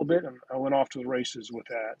tweaked it a little bit, and I went off to the races with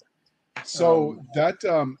that. So that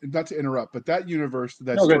not to interrupt, but that universe,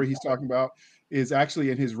 that No, story good. he's talking about is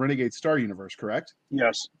actually in his Renegade Star universe, correct?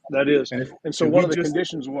 Yes, that is. And if And so and one we of the just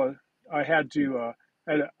conditions was I had to,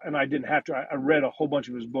 and I didn't have to. I read a whole bunch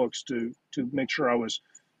of his books to make sure I was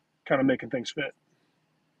kind of making things fit.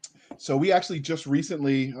 So we actually just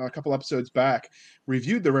recently, a couple episodes back,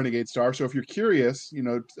 reviewed the Renegade Star. So if you're curious,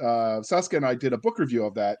 Saskia and I did a book review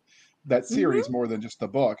of that series more than just the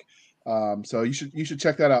book. So you should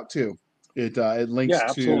check that out too. It links Yeah, to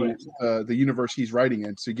absolutely. the universe he's writing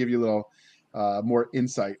in to give you a little more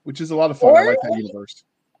insight, which is a lot of fun. I Or like that universe.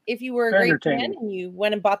 if you were a Very great fan entertaining. and you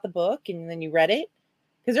went and bought the book and then you read it,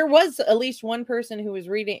 because there was at least one person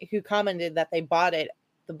who commented that they bought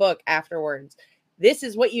the book afterwards. This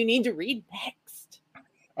is what you need to read next.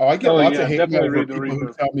 Oh, I get lots of hate definitely mail for read the people who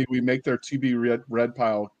Reaper. tell me we make their to be read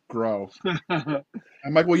pile grow. I'm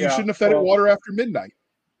like, well, you Yeah, shouldn't have fed it well, water after midnight.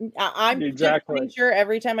 I'm just pretty sure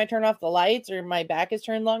every time I turn off the lights or my back is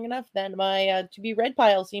turned long enough, then my to be read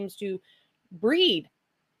pile seems to breed.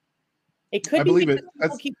 It could I be believe because it.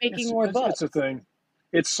 people keep making more books. It's a thing.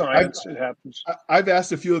 It's I've science. It happens. I've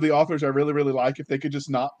asked a few of the authors I really, really like if they could just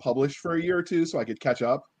not publish for a year or two so I could catch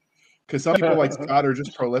up. Because some people like Scott are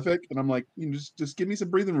just prolific, and I'm like, just give me some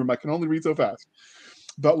breathing room. I can only read so fast.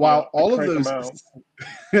 But while I crank them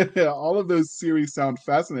out. all of those series sound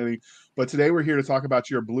fascinating, but today we're here to talk about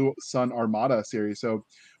your Blue Sun Armada series. So,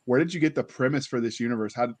 where did you get the premise for this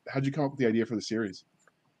universe? How'd you come up with the idea for the series?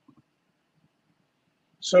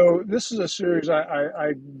 So this is a series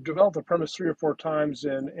I developed the premise 3 or 4 times,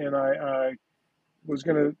 and I was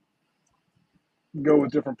going to go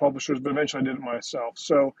with different publishers, but eventually I did it myself.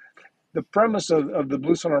 So the premise of the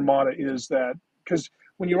Blue Sun Armada is that, because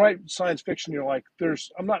when you write science fiction, you're like,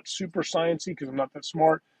 I'm not super sciencey because I'm not that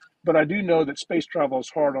smart, but I do know that space travel is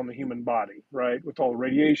hard on the human body, right? With all the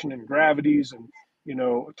radiation and gravities and,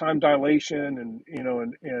 time dilation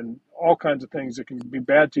and all kinds of things that can be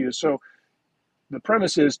bad to you. So the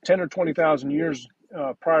premise is 10 or 20,000 years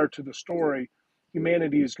prior to the story,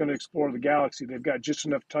 humanity is going to explore the galaxy. They've got just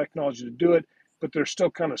enough technology to do it, but they're still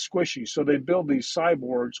kind of squishy. So they build these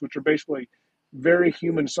cyborgs, which are basically very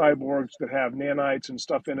human cyborgs that have nanites and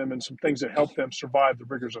stuff in them and some things that help them survive the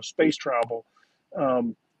rigors of space travel.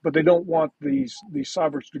 But they don't want these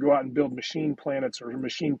cyborgs to go out and build machine planets or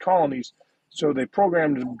machine colonies. So they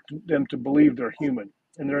programmed them to believe they're human,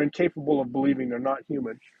 and they're incapable of believing they're not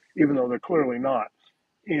human, even though they're clearly not.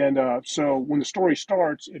 And so when the story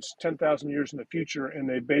starts, it's 10,000 years in the future, and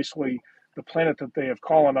they basically, the planet that they have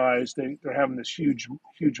colonized, they're having this huge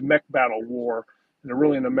mech battle war, and they're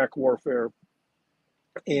really into mech warfare.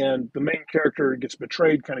 And the main character gets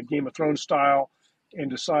betrayed, kind of Game of Thrones style, and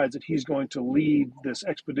decides that he's going to lead this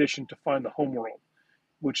expedition to find the homeworld,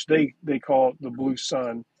 which they call the Blue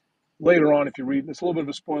Sun. later on, if you read, it's a little bit of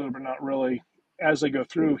a spoiler, but not really. As they go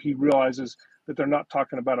through, he realizes that they're not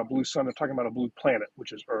talking about a blue sun; they're talking about a blue planet,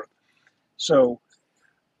 which is Earth. So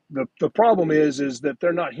the problem is that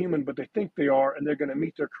they're not human, but they think they are, and they're going to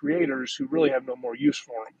meet their creators who really have no more use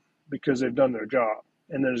for them because they've done their job,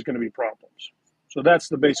 and there's going to be problems. So that's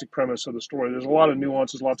the basic premise of the story. There's a lot of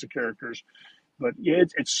nuances, lots of characters, but yeah,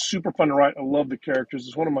 it's super fun to write. I love the characters.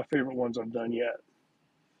 It's one of my favorite ones I've done yet.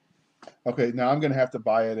 Okay, now I'm going to have to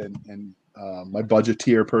buy it, and my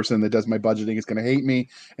budgeteer person that does my budgeting is going to hate me,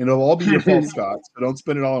 and it'll all be your fault, Scott. So don't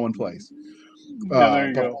spend it all in one place. Yeah, there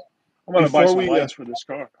you But go. I'm going to buy before some we, lights for this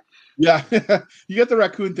car. yeah, you got the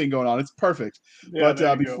raccoon thing going on. It's perfect. Yeah, But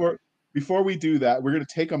there you go. before we do that, we're going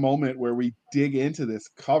to take a moment where we dig into this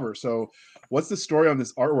cover. So, what's the story on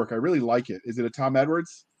this artwork? I really like it. Is it a Tom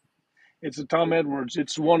Edwards? It's a Tom Edwards.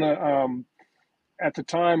 It's one of at the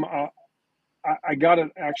time I got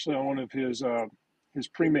it actually on one of his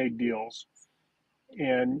pre-made deals,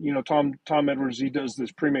 and you know Tom Edwards, he does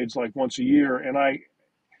this pre-mades like once a year, and I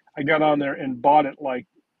got on there and bought it like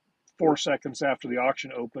 4 seconds after the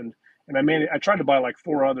auction opened, and I tried to buy like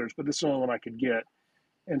four others, but this is the only one I could get.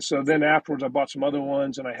 And so then afterwards, I bought some other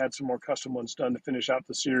ones, and I had some more custom ones done to finish out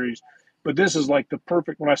the series. But this is like the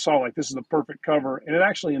perfect, when I saw like this is the perfect cover, and it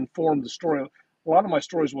actually informed the story. A lot of my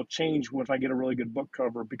stories will change if I get a really good book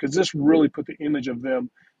cover, because this really put the image of them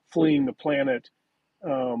fleeing the planet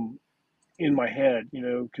in my head, you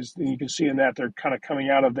know, because you can see in that they're kind of coming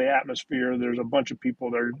out of the atmosphere. There's a bunch of people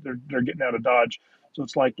they're getting out of Dodge. So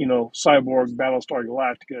it's like, you know, Cyborg Battlestar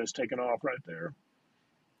Galactica is taking off right there.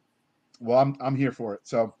 Well, I'm here for it.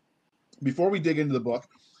 So, before we dig into the book,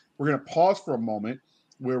 we're going to pause for a moment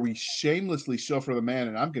where we shamelessly show for the man,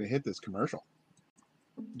 and I'm going to hit this commercial.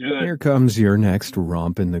 Here comes your next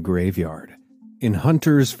romp in the graveyard. In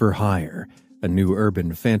Hunters for Hire, a new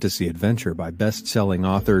urban fantasy adventure by best-selling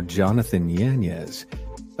author Jonathan Yanez,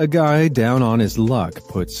 a guy down on his luck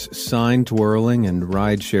puts sign twirling and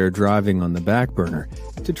rideshare driving on the back burner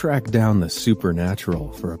to track down the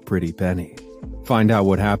supernatural for a pretty penny. Find out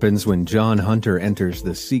what happens when John Hunter enters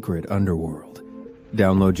the secret underworld.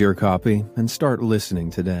 Download your copy and start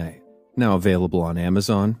listening today. Now available on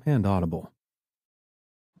Amazon and Audible.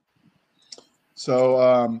 So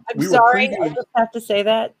I'm sorry, I just have to say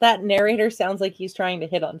that narrator sounds like he's trying to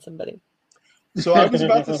hit on somebody. So I was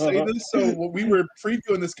about to say this. So we were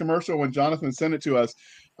previewing this commercial when Jonathan sent it to us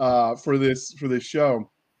for this show,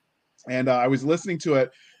 and I was listening to it.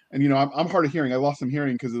 And, you know, I'm hard of hearing. I lost some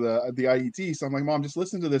hearing because of the IET. So I'm like, Mom, just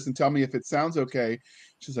listen to this and tell me if it sounds okay.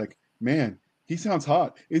 She's like, man, he sounds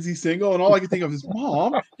hot. Is he single? And all I can think of is,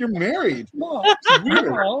 Mom, you're married. Mom, it's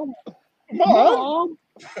weird. Mom.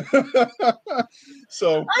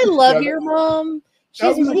 So I love your mom.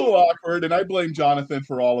 That was a little awkward, and I blame Jonathan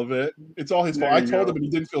for all of it. It's all his fault. I told him, and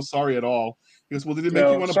he didn't feel sorry at all. He goes, well, did it make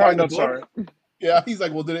you want to buy the book? Sorry. Yeah, he's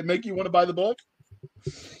like, well, did it make you want to buy the book?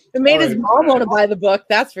 It made his mom want to buy the book,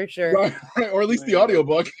 that's for sure. Right, or at least the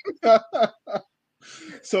audiobook.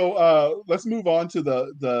 So let's move on to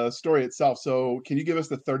the story itself. So can you give us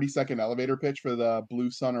the 30-second elevator pitch for the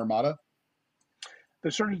Blue Sun Armada? The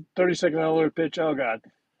 30-second elevator pitch, oh, God.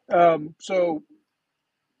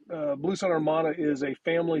 Blue Sun Armada is a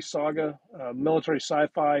family saga, military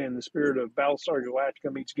sci-fi in the spirit of Battlestar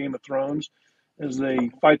Galactica meets Game of Thrones, as they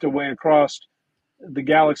fight their way across the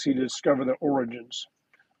galaxy to discover their origins.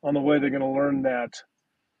 On the way, they're going to learn that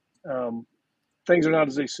things are not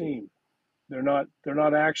as they seem. They're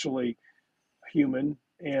not actually human,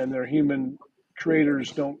 and their human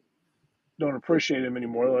creators don't appreciate them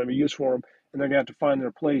anymore. They don't have a use for them, and they're going to have to find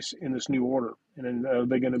their place in this new order. And then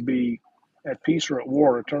they're going to be at peace or at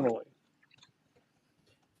war eternally.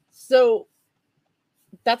 So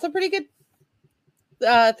that's a pretty good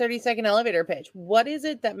 30-second elevator pitch. What is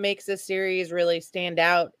it that makes this series really stand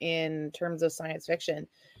out in terms of science fiction?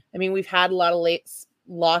 I mean, we've had a lot of late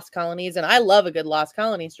lost colonies, and I love a good lost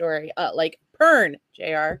colony story, like Pern,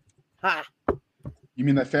 JR. Ha. You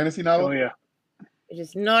mean that fantasy novel? Oh, yeah. It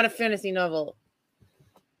is not a fantasy novel.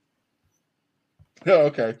 Oh,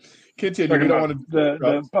 okay. Continue. We don't want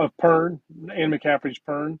to the Pern, Anne McCaffrey's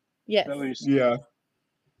Pern. Yes. At least. Yeah.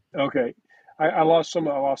 Okay. I lost some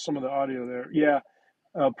of the audio there. Yeah.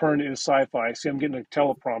 Pern is sci-fi. See, I'm getting a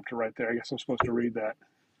teleprompter right there. I guess I'm supposed to read that.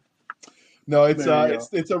 No, it's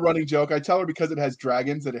a running joke. I tell her because it has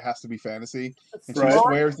dragons that it has to be fantasy, and she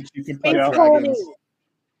swears that you can play dragons.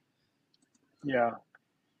 Yeah.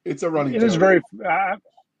 It's a running joke. It is very.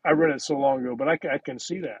 I read it so long ago, but I can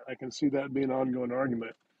see that. I can see that being an ongoing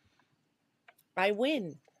argument. I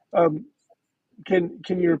win. Can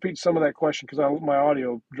you repeat some of that question, because my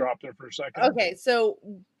audio dropped there for a second? Okay, so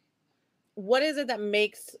what is it that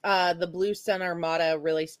makes the Blue Sun Armada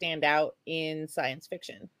really stand out in science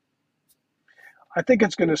fiction? I think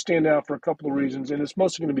it's going to stand out for a couple of reasons, and it's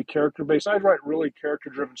mostly going to be character based. I write really character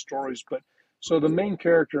driven stories, but so the main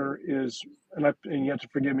character is, and you have to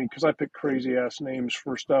forgive me because I pick crazy ass names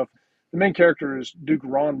for stuff. The main character is Duke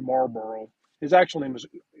Ron Marlborough. His actual name is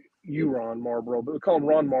Euron Marlborough, but we call him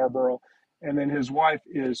Ron Marlborough. And then his wife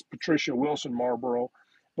is Patricia Wilson Marlborough.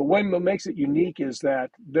 But what makes it unique is that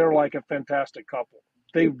they're like a fantastic couple.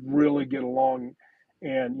 They really get along,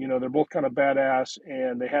 and they're both kind of badass,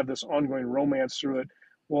 and they have this ongoing romance through it.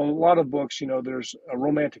 Well, in a lot of books, there's a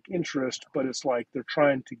romantic interest, but it's like they're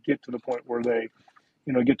trying to get to the point where they,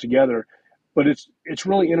 get together. But it's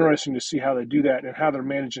really interesting to see how they do that and how they're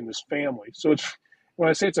managing this family. So it's when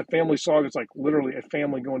I say it's a family saga, it's like literally a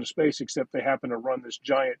family going to space, except they happen to run this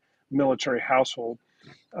giant military household.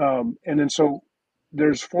 And then so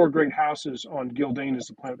there's 4 great houses on Gildane is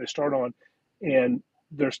the planet they start on, and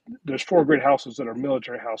there's 4 great houses that are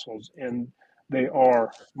military households, and they are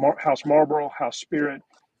House Marlborough, House Spirit,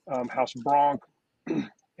 House Bronk,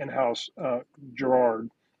 and House Gerard,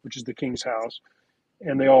 which is the king's house,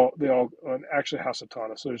 and they all actually House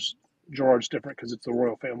Atana. So there's Gerard's different because it's the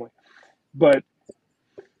royal family, but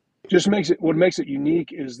what makes it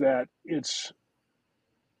unique is that it's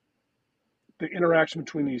the interaction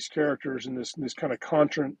between these characters and this kind of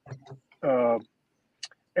constant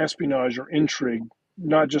espionage or intrigue,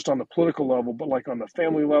 not just on the political level, but like on the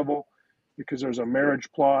family level, because there's a marriage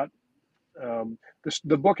plot.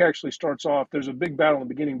 The book actually starts off, there's a big battle in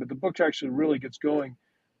the beginning, but the book actually really gets going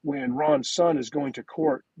when Ron's son is going to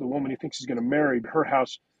court. The woman he thinks he's going to marry, her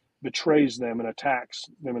house betrays them and attacks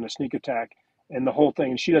them in a sneak attack, and the whole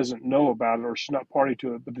thing, and she doesn't know about it or she's not party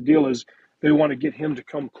to it. But the deal is they want to get him to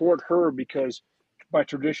come court her because by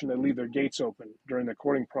tradition they leave their gates open during the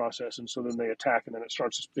courting process, and so then they attack, and then it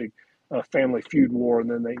starts this big family feud war, and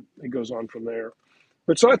then it goes on from there.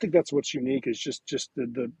 But so I think that's what's unique is just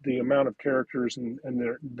the amount of characters and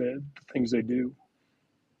the things they do.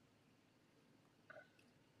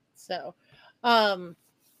 So,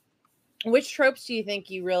 which tropes do you think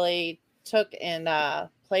you really took and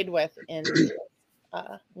played with in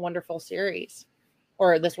wonderful series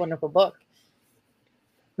or this wonderful book?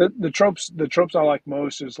 The tropes I like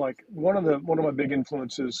most is like one of my big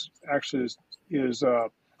influences actually is the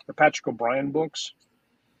Patrick O'Brien books,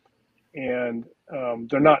 and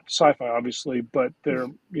they're not sci-fi obviously, but they're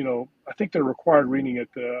I think they're required reading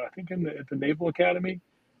at the Naval Academy,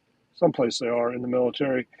 someplace they are in the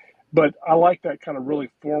military. But I like that kind of really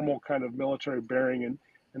formal kind of military bearing,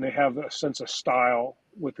 and they have a sense of style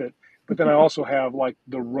with it. But then I also have like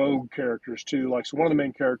the rogue characters too. Like, so one of the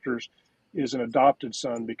main characters is an adopted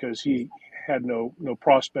son because he had no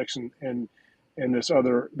prospects, and this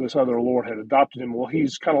other lord had adopted him. Well,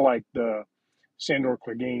 he's kind of like the Sandor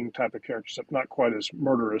Clegane type of character, except not quite as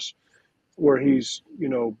murderous, where he's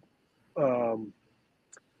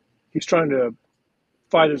he's trying to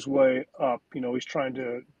fight his way up. He's trying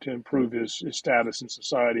to improve his status in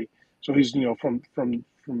society. So he's from the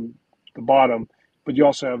bottom, but you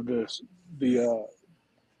also have the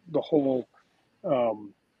whole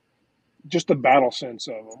just the battle sense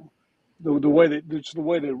of them, the way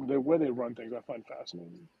they run things. I find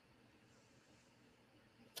fascinating.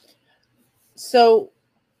 So,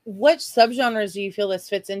 what subgenres do you feel this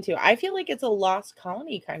fits into? I feel like it's a Lost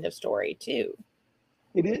Colony kind of story too.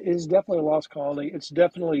 It is definitely a Lost Colony. It's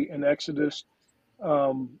definitely an Exodus,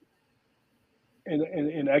 an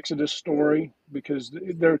Exodus story, because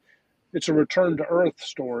it's a return to Earth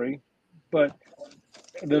story, but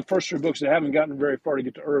the first 3 books, they haven't gotten very far to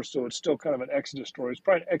get to Earth, so it's still kind of an Exodus story. It's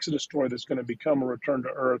probably an Exodus story that's going to become a return to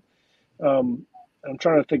Earth. I'm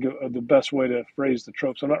trying to think of the best way to phrase the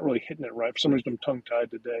tropes. I'm not really hitting it right. For some reason, I'm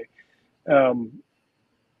tongue-tied today.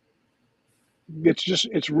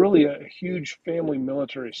 It's really a huge family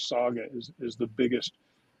military saga is the biggest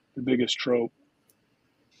trope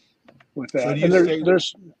with that. So and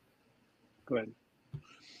there's go ahead.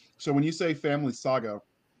 So when you say family saga,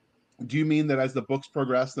 do you mean that as the books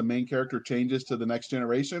progress, the main character changes to the next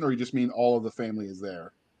generation, or you just mean all of the family is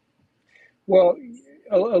there? Well,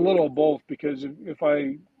 a little of both, because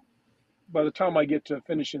by the time I get to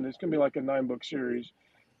finishing, it's going to be like a 9-book series.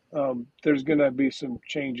 There's going to be some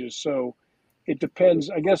changes. So it depends,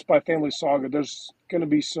 I guess, by family saga, there's going to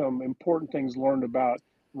be some important things learned about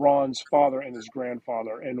Ron's father and his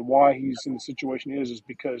grandfather, and why he's in the situation he is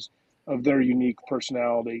because of their unique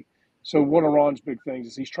personality. So one of Ron's big things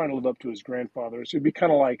is he's trying to live up to his grandfather. So it'd be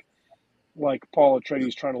kind of like Paul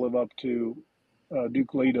Atreides trying to live up to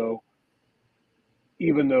Duke Leto.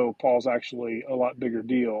 even though Paul's actually a lot bigger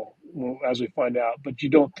deal, as we find out. But you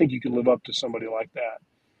don't think you can live up to somebody like that.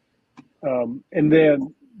 And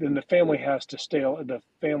then the family has to stay. The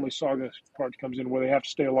family saga part comes in where they have to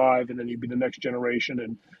stay alive, and then you'd be the next generation.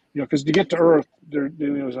 And because to get to Earth, there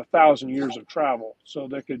was 1,000 years of travel, so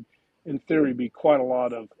there could, in theory, be quite a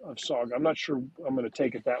lot of saga. I'm not sure I'm going to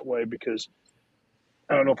take it that way because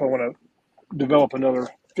I don't know if I want to develop another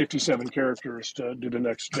 57 characters to do the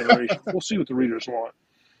next generation. We'll see what the readers want.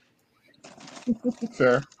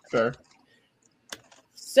 Fair.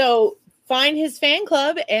 So find his fan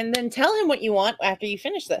club and then tell him what you want after you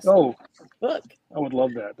finish this book. I would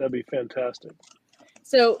love that. That'd be fantastic.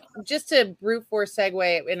 So just to brute force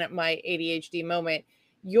segue in my ADHD moment,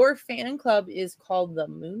 your fan club is called the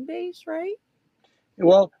Moonbase, right?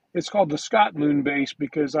 Well, it's called the Scott Moonbase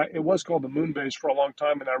because it was called the Moonbase for a long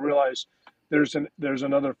time, and I realized there's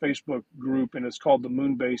another Facebook group, and it's called the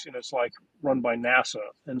Moonbase, and it's like run by NASA,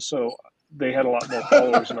 and so they had a lot more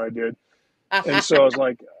followers than I did, and so I was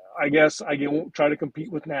like, I guess I won't try to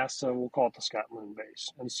compete with NASA. We'll call it the Scott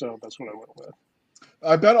Moonbase, and so that's what I went with.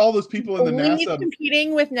 I bet all those people in the Only NASA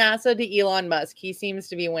competing with NASA to Elon Musk. He seems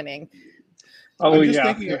to be winning. Oh, I'm just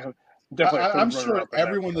yeah. thinking, Definitely. I'm sure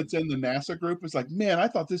everyone that's in the NASA group is like, man, I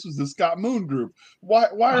thought this was the Scott Moon group. Why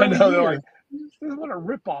are we here? Like, what a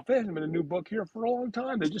ripoff. There hasn't been a new book here for a long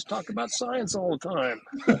time. They just talk about science all the time.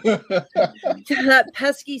 That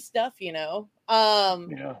pesky stuff,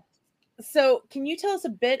 Yeah. So can you tell us a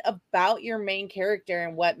bit about your main character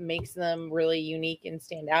and what makes them really unique and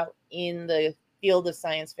stand out in the field of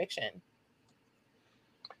science fiction?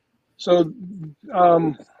 So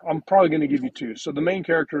I'm probably going to give you two. So the main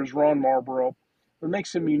character is Ron Marlborough. What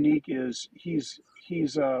makes him unique is he's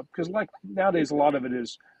because like nowadays a lot of it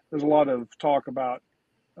is there's a lot of talk about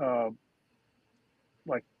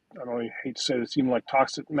like I don't know, I hate to say this, even like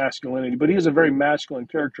toxic masculinity, but he is a very masculine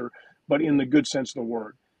character, but in the good sense of the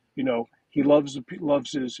word. He loves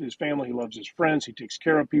his family, he loves his friends, he takes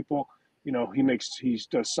care of people. He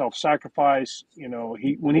does self-sacrifice.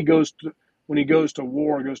 When he goes to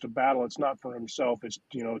war, goes to battle, it's not for himself. It's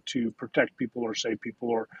to protect people or save people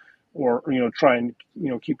or try and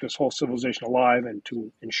keep this whole civilization alive and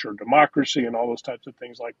to ensure democracy and all those types of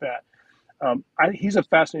things like that. He's a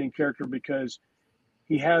fascinating character because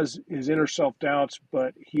he has his inner self-doubts,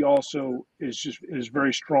 but he also is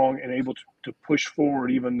very strong and able to push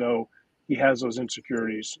forward even though he has those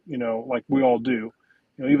insecurities, like we all do.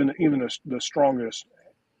 Even the strongest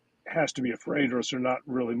has to be afraid or else they're not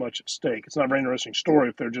really much at stake. It's not a very interesting story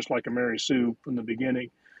if they're just like a Mary Sue from the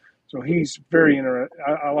beginning. So he's very interesting.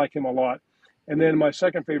 I like him a lot. And then my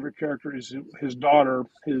second favorite character is his daughter,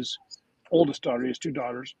 his oldest daughter. He has two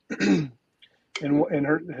daughters. And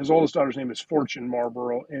his oldest daughter's name is Fortune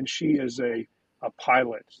Marlborough, and she is a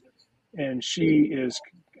pilot. And she is,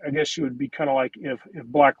 I guess she would be kind of like if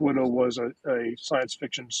Black Widow was a science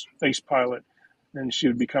fiction space pilot, then she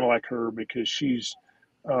would be kind of like her because she's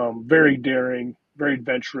very daring, very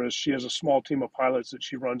adventurous. She has a small team of pilots that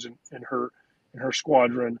she runs in her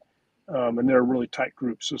squadron, and they're a really tight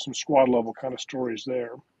group. So some squad level kind of stories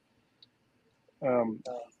there.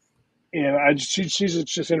 And she's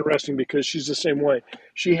just interesting because she's the same way.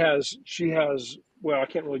 She has well, I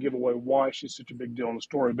can't really give away why she's such a big deal in the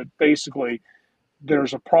story, but basically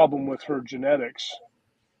there's a problem with her genetics,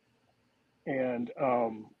 and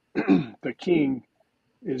the king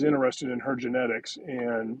is interested in her genetics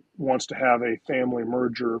and wants to have a family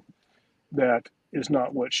merger that is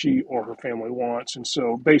not what she or her family wants. And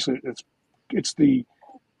so basically it's the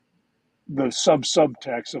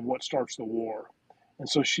subtext of what starts the war. And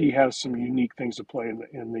so she has some unique things to play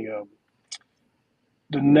in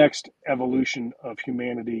the next evolution of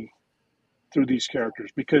humanity through these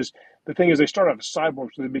characters. Because the thing is, they start out as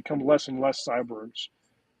cyborgs, so they become less and less cyborgs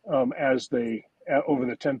as they over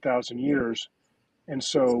the 10,000 years. And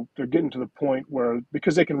so they're getting to the point where,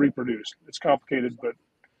 because they can reproduce, it's complicated, but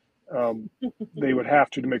they would have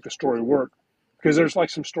to make the story work. Because there's like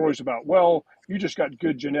some stories about, well, you just got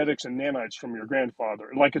good genetics and nanites from your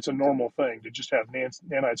grandfather. Like it's a normal thing to just have nanites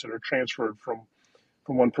that are transferred from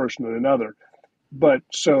one person to another. But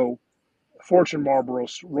so Fortune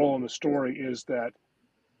Marlborough's role in the story is that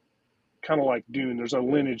kind of like Dune, there's a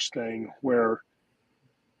lineage thing where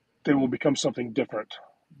they will become something different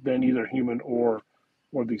than either human or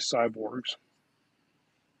these cyborgs.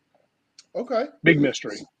 Okay. Big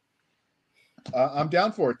mystery. I'm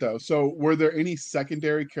down for it though. So were there any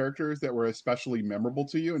secondary characters that were especially memorable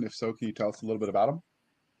to you? And if so, can you tell us a little bit about them?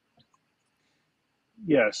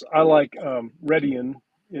 Yes, I like Redian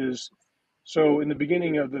is so in the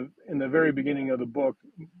very beginning of the book,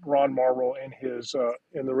 Ron Marlborough and his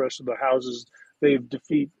and the rest of the houses, they've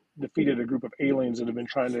defeated a group of aliens that have been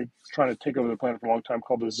trying to take over the planet for a long time,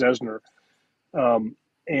 called the Zesner.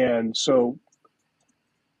 And so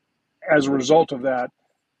as a result of that,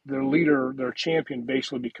 their leader, their champion,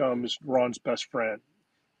 basically becomes Ron's best friend.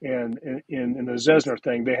 And in the Zesner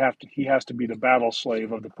thing, he has to be the battle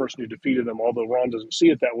slave of the person who defeated him. Although Ron doesn't see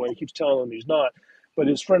it that way, he keeps telling him he's not. But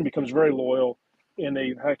his friend becomes very loyal, and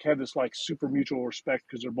they have this like super mutual respect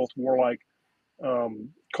because they're both warlike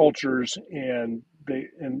cultures, and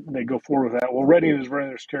they go forward with that. Well, Reddy and his very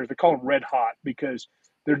interesting characters, they call them Red Hot because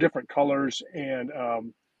they're different colors, and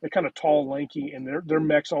they're kind of tall, lanky, and their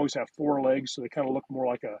mechs always have 4 legs, so they kind of look more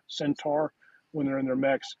like a centaur when they're in their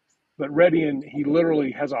mechs. But Reddy, he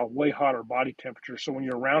literally has a way hotter body temperature, so when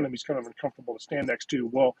you're around him, he's kind of uncomfortable to stand next to.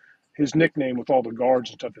 Well, his nickname with all the guards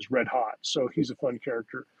and stuff is Red Hot, so he's a fun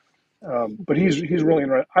character. But he's really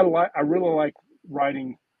interesting. I really like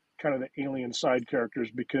writing kind of the alien side characters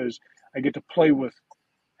because I get to play with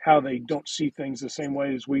how they don't see things the same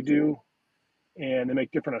way as we do, and they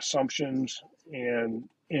make different assumptions, and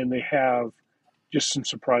they have just some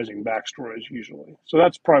surprising backstories usually. So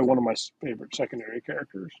that's probably one of my favorite secondary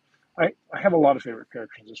characters. I have a lot of favorite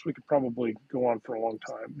characters. We could probably go on for a long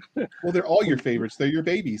time. Well, they're all your favorites. They're your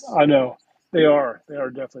babies. I know. They are. They are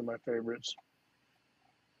definitely my favorites.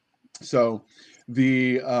 So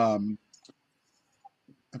the I'm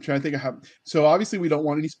trying to think of how. So obviously we don't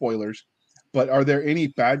want any spoilers, but are there any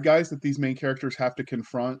bad guys that these main characters have to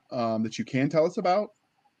confront that you can tell us about?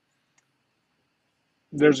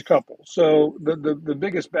 There's a couple. So the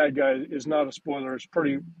biggest bad guy is not a spoiler. It's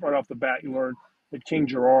pretty right off the bat. You learn that King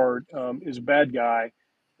Gerard is a bad guy.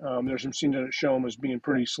 There's some scenes that show him as being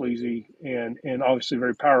pretty sleazy and obviously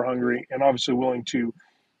very power hungry and obviously willing to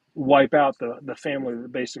wipe out the family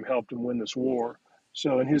that basically helped him win this war.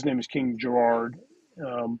 So, and his name is King Gerard.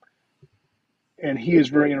 And he is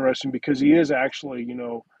very interesting because he is actually,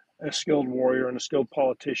 a skilled warrior and a skilled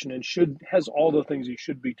politician and has all the things he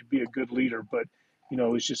should be to be a good leader. But,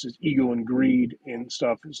 it's just his ego and greed and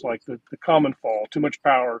stuff. It's like the common fall, too much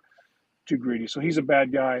power, too greedy. So he's a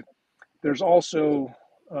bad guy. There's also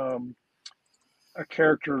a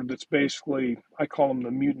character that's basically, I call him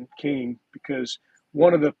the mutant king, because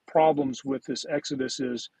one of the problems with this exodus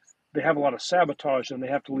is they have a lot of sabotage and they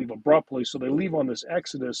have to leave abruptly. So they leave on this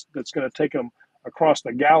exodus that's going to take them across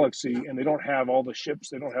the galaxy, and they don't have all the ships,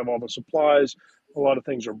 they don't have all the supplies, a lot of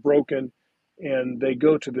things are broken, and they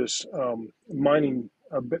go to this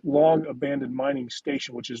long abandoned mining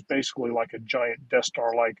station, which is basically like a giant Death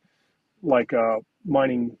Star, like a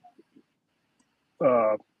mining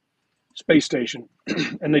space station,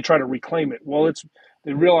 and they try to reclaim it. Well,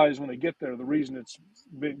 they realize when they get there, the reason it's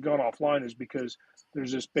been gone offline is because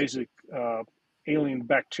there's this basic alien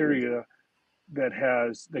bacteria that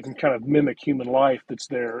can kind of mimic human life that's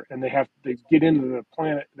there, and they get into the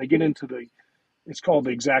planet. They get into it's called the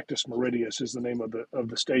Exactus Meridius is the name of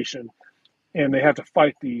the station, and they have to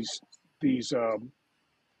fight this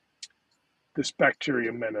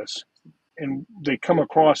bacteria menace. And they come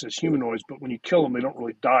across as humanoids, but when you kill them, they don't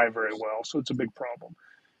really die very well. So it's a big problem.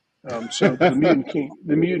 So the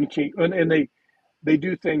mutant king, and they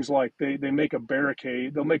do things like they make a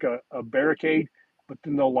barricade. They'll make a barricade, but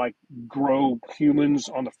then they'll like grow humans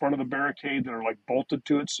on the front of the barricade that are like bolted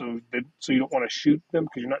to it. So you don't want to shoot them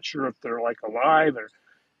because you're not sure if they're like alive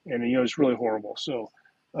and it's really horrible. So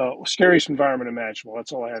scariest environment imaginable.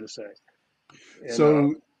 That's all I had to say. And,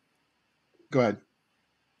 so go ahead.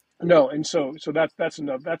 No, and so that's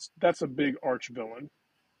enough. That's a big arch villain.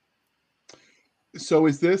 So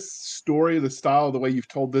is this story, the style, the way you've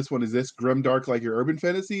told this one, is this grimdark like your urban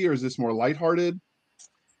fantasy, or is this more lighthearted?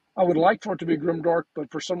 I would like for it to be grimdark,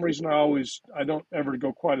 but for some reason I don't ever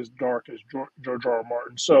go quite as dark as George R. R.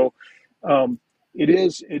 Martin. So it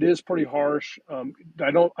is pretty harsh.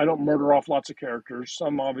 I don't murder off lots of characters.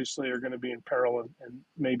 Some obviously are going to be in peril and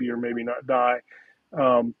maybe or maybe not die.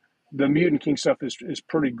 The Mutant King stuff is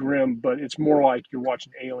pretty grim, but it's more like you're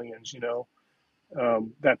watching Aliens,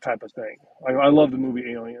 that type of thing. I love the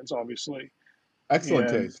movie Aliens, obviously. Excellent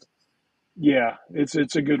taste. Yeah, it's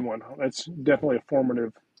a good one. That's definitely a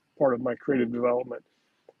formative part of my creative development.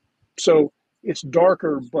 So it's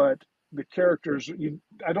darker, but the characters,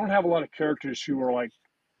 I don't have a lot of characters who are like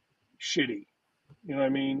shitty. You know what I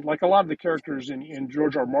mean? Like a lot of the characters in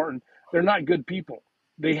George R. R. Martin, they're not good people.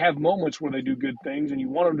 They have moments where they do good things and you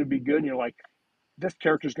want them to be good and you're like, this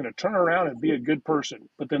character's going to turn around and be a good person,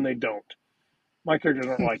 but then they don't. My characters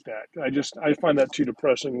aren't like that. I find that too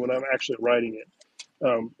depressing when I'm actually writing it,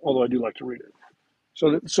 although I do like to read it.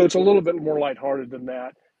 So it's a little bit more lighthearted than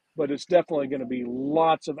that, but it's definitely going to be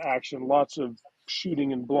lots of action, lots of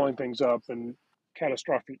shooting and blowing things up, and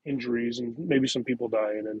catastrophic injuries and maybe some people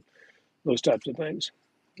dying and those types of things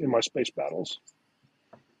in my space battles.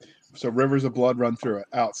 So rivers of blood run through it.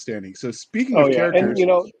 Outstanding. So speaking Oh of yeah, and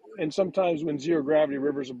characters, and sometimes when zero gravity,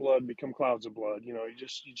 rivers of blood become clouds of blood. You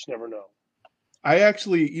just never know. I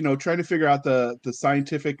actually, trying to figure out the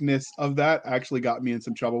scientificness of that actually got me in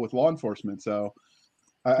some trouble with law enforcement. So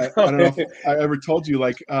I don't know if I ever told you,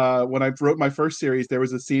 like, when I wrote my first series, there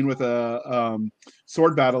was a scene with a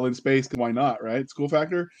sword battle in space. Why not, right? School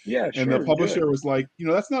factor. Yeah, And the sure, good. publisher was like,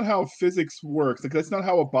 that's not how physics works. Like, that's not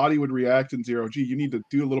how a body would react in zero G. You need to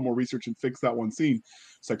do a little more research and fix that one scene.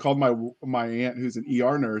 So I called my aunt, who's an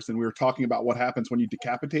ER nurse, and we were talking about what happens when you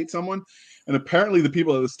decapitate someone. And apparently, the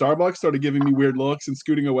people at the Starbucks started giving me weird looks and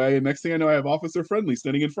scooting away. And next thing I know, I have Officer Friendly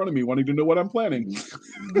standing in front of me, wanting to know what I'm planning.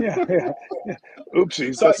 Yeah, yeah, yeah.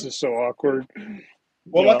 Oopsies, So that's just so awkward.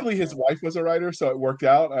 Well, Yeah, luckily his wife was a writer, so it worked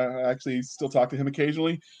out. I actually still talk to him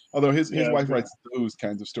occasionally, although his yeah, wife good. writes those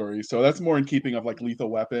kinds of stories. So that's more in keeping of like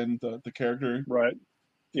Lethal Weapon, the character, Right.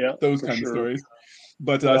 Yeah, those for kinds of sure. stories.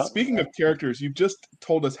 But Yeah, speaking of characters, you've just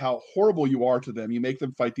told us how horrible you are to them. You make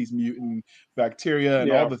them fight these mutant bacteria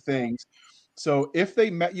and all yeah. the things. So if they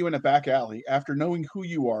met you in a back alley after knowing who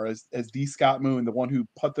you are as D. Scott Moon, the one who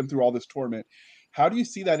put them through all this torment, how do you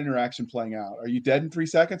see that interaction playing out? Are you dead in 3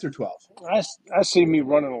 seconds or 12? I see me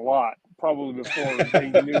running a lot, probably before they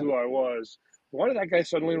knew who I was. Why did that guy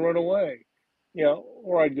suddenly run away?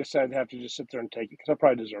 Or I'd have to just sit there and take it because I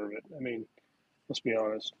probably deserve it. I mean, let's be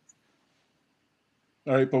honest.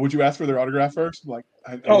 All right, but would you ask for their autograph first? Like,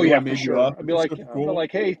 I Oh know I yeah, for made you up. sure. But this is super I'd be cool.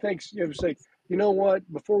 like, hey, thanks. Say, you know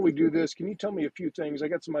what? Before we do this, can you tell me a few things? I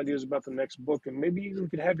got some ideas about the next book, and maybe we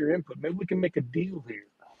could have your input. Maybe we can make a deal here.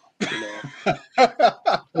 You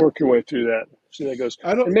know, work your way through that. See how that goes,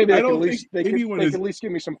 I don't. and maybe I they could at don't think least anyone they could is. at least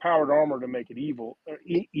give me some powered armor to make it evil to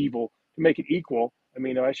make it equal. I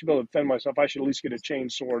mean, I should be able to defend myself. I should at least get a chain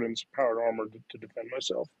sword and some powered armor to defend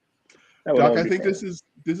myself. That would Doc, only I be think fair. this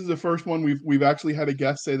is the first one we've actually had a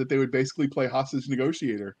guest say that they would basically play hostage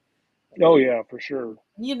negotiator. Oh yeah, for sure.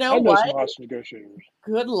 You know I know what? some hostage negotiators.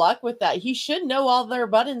 Good luck with that. He should know all their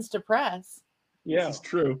buttons to press. This Yeah, is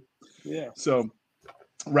true. yeah, So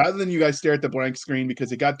rather than you guys stare at the blank screen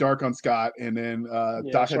because it got dark on Scott and then yeah.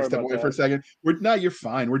 Doc had to Sorry step about away for a that. second, you're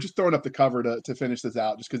fine. We're just throwing up the cover to finish this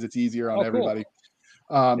out just because it's easier on Oh, cool. everybody.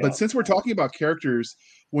 Yeah. But since we're talking about characters,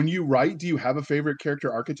 when you write, do you have a favorite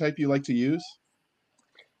character archetype you like to use?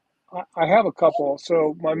 I have a couple.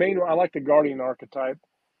 So I like the Guardian archetype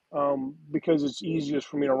because it's easiest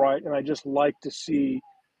for me to write, and I just like to see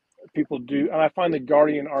people do. And I find the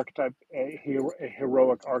Guardian archetype a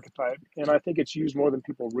heroic archetype, and I think it's used more than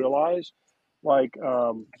people realize. Like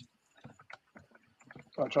I'm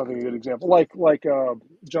trying to think of a good example. Like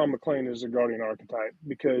John McClane is a Guardian archetype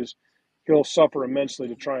because he'll suffer immensely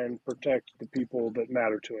to try and protect the people that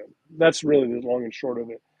matter to him. That's really the long and short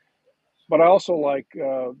of it. But I also like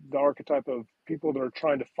the archetype of people that are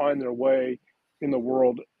trying to find their way in the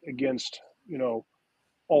world against,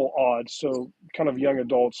 all odds. So, kind of young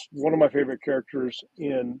adults. One of my favorite characters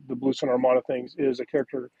in the Blue Sun Armada things is a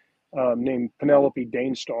character named Penelope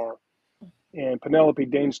Danestar. And Penelope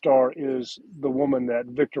Danestar is the woman that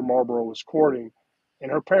Victor Marlborough was courting. And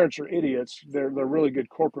her parents are idiots. They're really good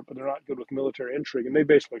corporate, but they're not good with military intrigue. And they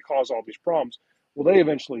basically cause all these problems. Well, they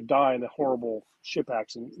eventually die in a horrible ship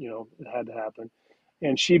accident. It had to happen.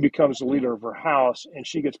 And she becomes the leader of her house, and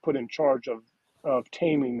she gets put in charge of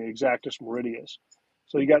taming the Exactus Meridius.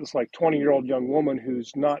 So you got this like 20-year-old young woman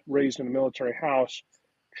who's not raised in a military house,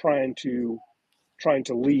 trying to trying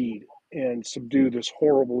to lead and subdue this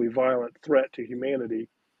horribly violent threat to humanity.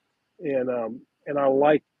 And I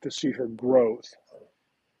like to see her growth,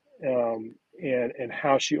 and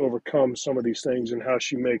how she overcomes some of these things and how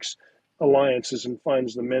she makes alliances and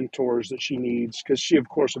finds the mentors that she needs, because she of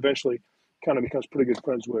course eventually kind of becomes pretty good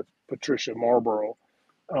friends with Patricia Marlborough,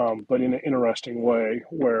 but in an interesting way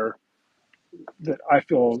where that I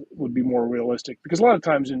feel would be more realistic, because a lot of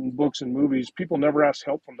times in books and movies people never ask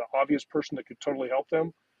help from the obvious person that could totally help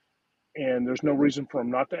them, and there's no reason for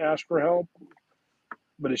them not to ask for help,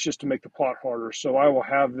 but it's just to make the plot harder. So I will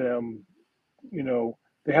have them, you know,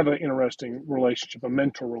 they have an interesting relationship, a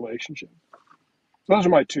mentor relationship. So those are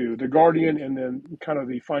my two: the Guardian, and then kind of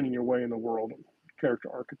the finding your way in the world character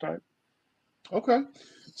archetype. Okay.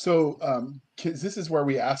 So, 'cause this is where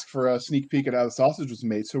we ask for a sneak peek at how the sausage was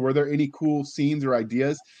made. So, were there any cool scenes or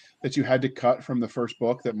ideas that you had to cut from the first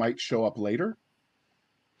book that might show up later?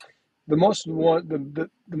 The most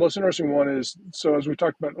interesting one is, so as we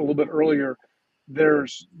talked about a little bit earlier,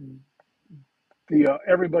 there's the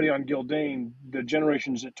everybody on Gildane, the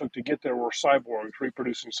generations it took to get there were cyborgs,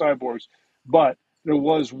 reproducing cyborgs, but there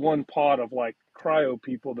was one pod of like cryo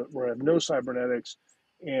people that have no cybernetics,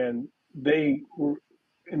 and they were,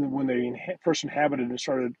 and when they first inhabited and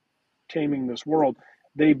started taming this world,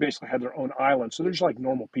 they basically had their own island. So they're just like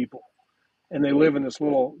normal people, and they live in this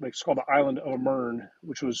little, it's called the island of Amern,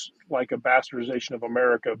 which was like a bastardization of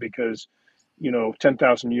America because,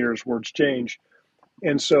 10,000 years, words change.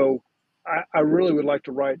 And so I really would like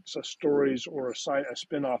to write stories or a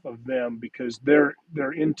spinoff of them, because their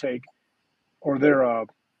intake, or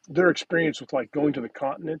their experience with like going to the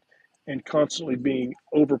continent and constantly being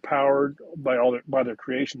overpowered by their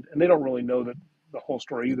creation, and they don't really know the whole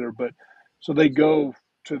story either. But so they go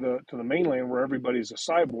to the mainland where everybody's a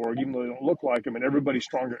cyborg, even though they don't look like them, and everybody's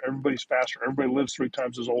stronger, everybody's faster, everybody lives 3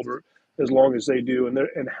 times as long as they do,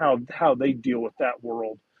 and how they deal with that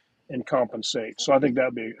world and compensate. So I think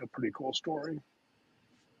that'd be a pretty cool story.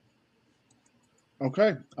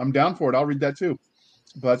 Okay, I'm down for it. I'll read that too.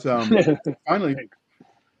 But finally,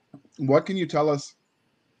 what can you tell us?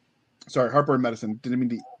 Sorry, heartburn medicine. Didn't mean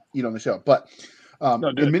to eat on the show. But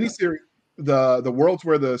the miniseries, the worlds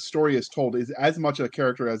where the story is told is as much a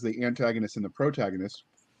character as the antagonist and the protagonist.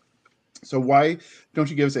 So why don't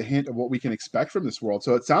you give us a hint of what we can expect from this world?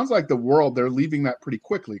 So it sounds like the world, they're leaving that pretty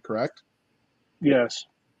quickly, correct? Yes,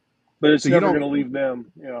 but it's never going to leave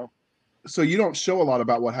them. So you don't show a lot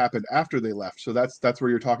about what happened after they left. So that's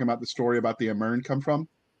where you're talking about the story about the Amern come from?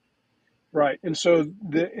 Right. And so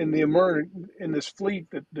in the Amern, in this fleet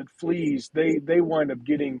that flees, they wind up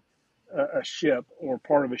getting a ship or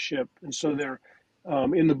part of a ship. And so they're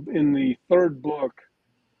in the third book,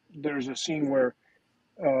 there's a scene where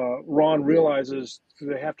Ron realizes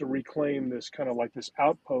they have to reclaim this kind of like this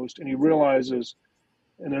outpost, and he realizes,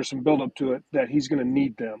 and there's some buildup to it, that he's going to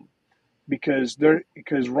need them because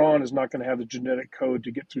Ron is not going to have the genetic code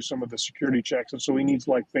to get through some of the security checks, and so he needs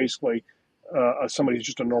like basically somebody who's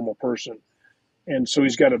just a normal person, and so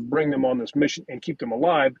he's got to bring them on this mission and keep them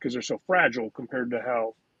alive because they're so fragile compared to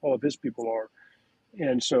how all of his people are,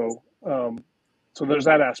 and so so there's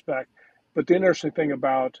that aspect. But the interesting thing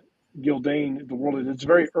about Gildane, the world, it's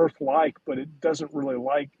very Earth-like, but it doesn't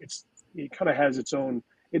really it kind of has its own.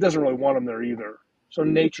 It doesn't really want them there either. So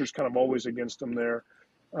nature's kind of always against them there.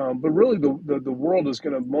 But really, the world is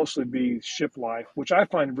going to mostly be ship life, which I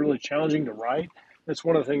find really challenging to write. That's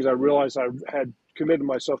one of the things I realized I had committed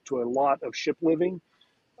myself to a lot of ship living.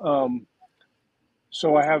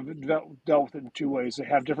 So I have dealt with it in two ways. They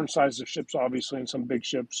have different sizes of ships, obviously, and some big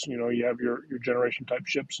ships. You have your generation type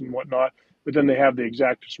ships and whatnot. But then they have the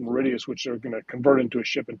Exactus Meridius, which they're going to convert into a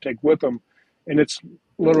ship and take with them, and it's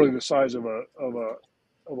literally the size of a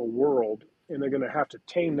world. And they're going to have to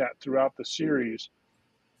tame that throughout the series,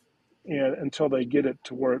 and until they get it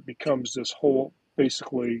to where it becomes this whole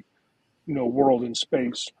basically, world in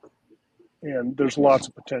space. And there's lots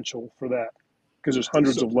of potential for that because there's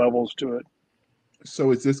hundreds of levels to it. So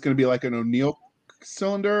is this going to be like an O'Neill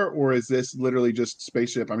cylinder, or is this literally just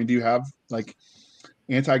spaceship? I mean, do you have like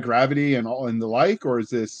anti-gravity and all and the like, or is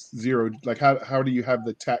this zero? Like how do you have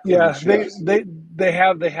the tech? Yeah, they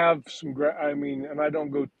have some I mean, and I don't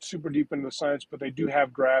go super deep into the science, but they do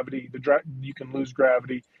have gravity. You can lose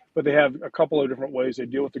gravity, but they have a couple of different ways they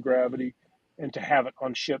deal with the gravity, and to have it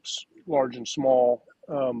on ships large and small,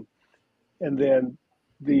 and then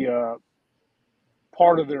the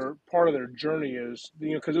part of their journey is,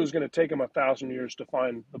 because it was going to take them 1,000 years to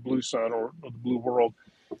find the blue sun or the blue world,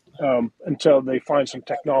 until they find some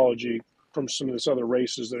technology from some of this other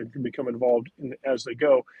races that can become involved as they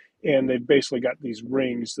go. And they've basically got these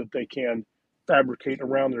rings that they can fabricate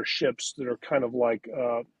around their ships that are kind of like,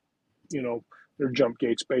 their jump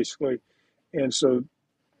gates basically. And so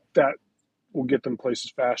that will get them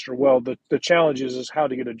places faster. Well, the challenge is how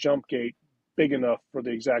to get a jump gate big enough for the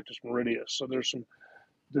Exactus Meridius. So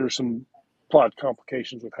there's some plot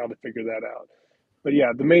complications with how to figure that out. But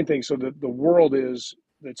yeah, the main thing, so the world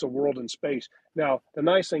it's a world in space. Now, the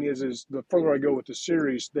nice thing is the further I go with the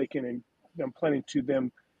series, I'm planning to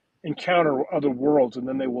them encounter other worlds, and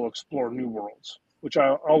then they will explore new worlds, which I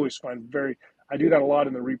always find I do that a lot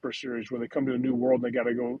in the Reaper series, where they come to a new world and they got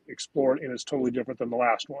to go explore it, and it's totally different than the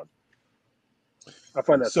last one. I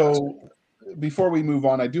find that so. Before we move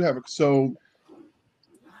on, I do have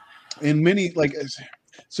in many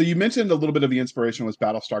So you mentioned a little bit of the inspiration was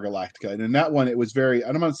Battlestar Galactica, and in that one it was very,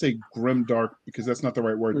 I don't want to say grim dark because that's not the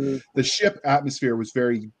right word. Mm-hmm. The ship atmosphere was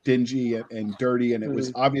very dingy and dirty, and it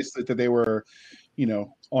was obvious that they were,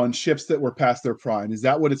 on ships that were past their prime. Is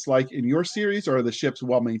that what it's like in your series, or are the ships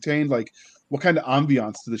well maintained? Like, what kind of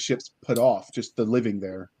ambiance do the ships put off, just the living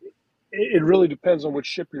there? It really depends on which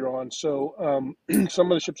ship you're on. So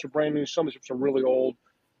some of the ships are brand new, some of the ships are really old.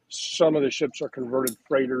 Some of the ships are converted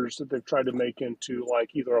freighters that they've tried to make into like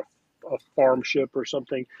either a farm ship or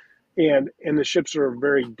something, and the ships are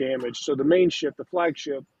very damaged. So the main ship, the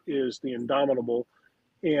flagship, is the Indomitable,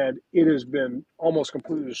 and it has been almost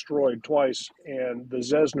completely destroyed twice. And the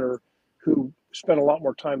Zesner, who spent a lot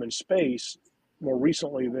more time in space more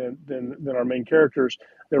recently than our main characters,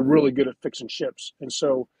 they're really good at fixing ships. And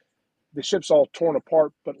so the ship's all torn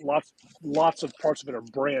apart, but lots of parts of it are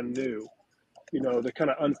brand new. They're kind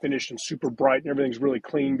of unfinished and super bright, and everything's really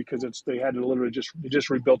clean because they had to literally just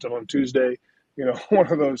rebuilt it on Tuesday.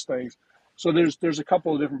 One of those things. So there's a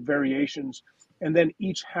couple of different variations, and then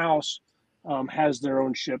each house has their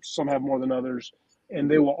own ships. Some have more than others, and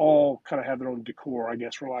they will all kind of have their own decor, I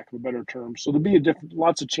guess, for lack of a better term. So there'll be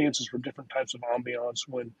lots of chances for different types of ambiance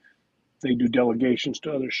when they do delegations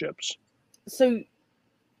to other ships. So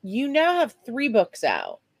you now have 3 books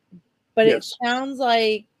out, but Yes. It sounds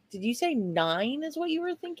like, did you say 9 is what you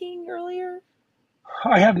were thinking earlier?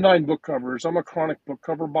 I have 9 book covers. I'm a chronic book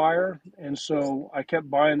cover buyer, and so I kept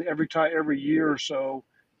buying every year or so.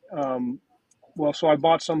 So I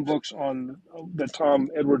bought some books that Tom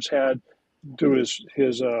Edwards had through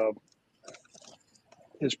his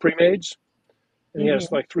pre-mades, and he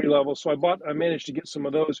has like 3 levels. So I managed to get some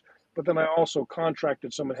of those, but then I also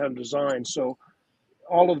contracted some and had them designed. So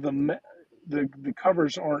all of the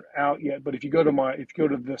covers aren't out yet. But if you go to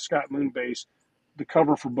the Scott Moon base, the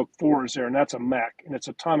cover for book 4 is there, and that's a mech, and it's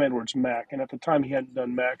a Tom Edwards mech. And at the time, he hadn't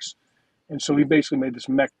done mechs, and so he basically made this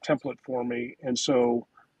mech template for me. And so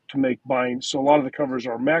to make buying, so a lot of the covers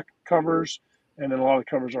are mech covers, and then a lot of the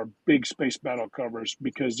covers are big space battle covers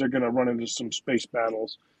because they're going to run into some space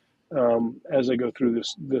battles as they go through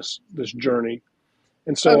this journey.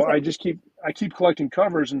 And so I keep collecting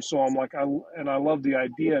covers, and so I'm like, I love the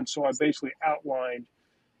idea, and so I basically outlined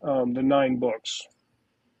the 9 books.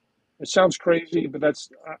 It sounds crazy, but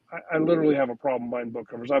I literally have a problem buying book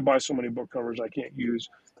covers. I buy so many book covers I can't use,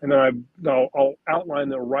 and then I'll outline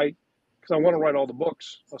the right, because I want to write all the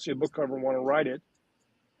books. I'll see a book cover and want to write it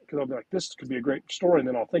because I'll be like, this could be a great story, and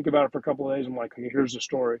then I'll think about it for a couple of days. I'm like, okay, here's the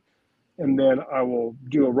story, and then I will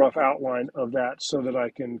do a rough outline of that so that I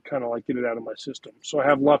can kind of like get it out of my system. So I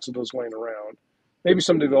have lots of those laying around. Maybe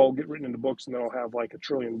someday they'll all get written into books, and then I'll have like 1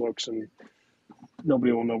 trillion books, and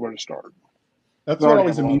nobody will know where to start. That's what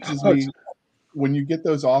always amuses me when you get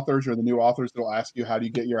those authors or the new authors that'll ask you, how do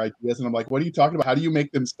you get your ideas? And I'm like, what are you talking about? How do you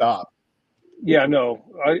make them stop? Yeah, no,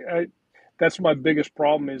 I that's my biggest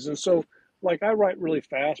problem is, and so like I write really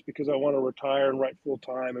fast because I want to retire and write full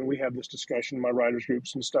time, and we have this discussion in my writers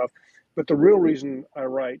groups and stuff. But the real reason I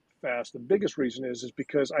write fast, the biggest reason is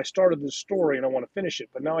because I started this story and I want to finish it,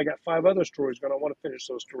 but now I got 5 other stories and I want to finish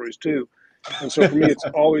those stories too. And so for me, it's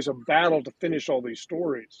always a battle to finish all these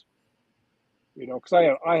stories. Because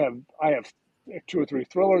I have 2 or 3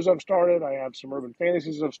 thrillers I've started. I have some urban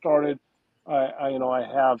fantasies I've started. I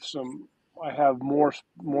have more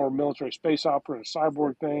military space opera and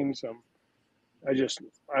cyborg things.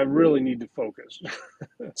 I really need to focus.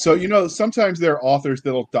 So, sometimes there are authors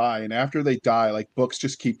that'll die, and after they die, like books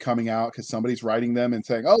just keep coming out because somebody's writing them and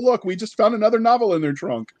saying, "Oh, look, we just found another novel in their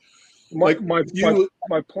trunk." My plan.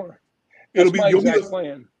 It'll be my exact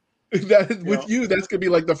plan. With you, that's gonna be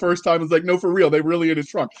like the first time. It's like, no, for real, they really in his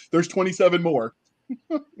trunk. There's 27 more.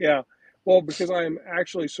 Yeah, well, because I am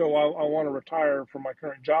actually I want to retire from my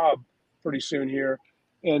current job pretty soon here,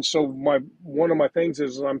 and so one of my things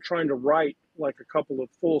is I'm trying to write like a couple of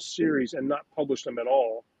full series and not publish them at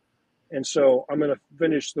all, and so I'm going to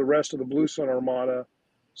finish the rest of the Blue Sun Armada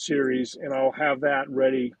series, and I'll have that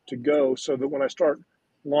ready to go so that when I start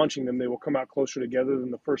launching them, they will come out closer together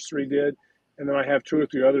than the first 3 did. And then I have 2 or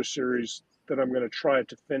 3 other series that I'm going to try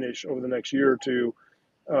to finish over the next year or 2,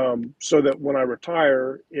 so that when I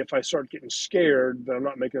retire, if I start getting scared that I'm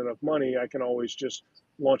not making enough money, I can always just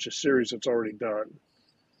launch a series that's already done.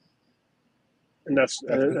 And that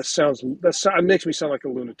makes me sound like a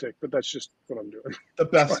lunatic, but that's just what I'm doing. The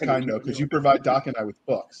best kind, though, because you provide Doc and I with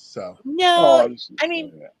books. So no,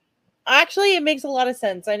 actually, it makes a lot of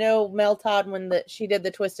sense. I know Mel Todd, when she did the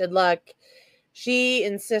Twisted Luck, she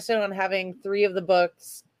insisted on having 3 of the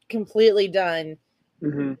books completely done,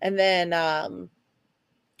 and then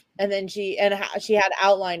she had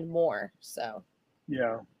outlined more. So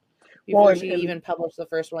yeah, before she even published the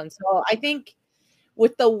first one. So I think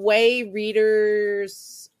with the way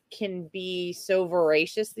readers can be so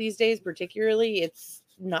voracious these days, particularly, it's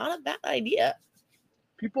not a bad idea.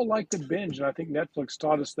 People like to binge, and I think Netflix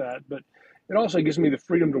taught us that. But it also gives me the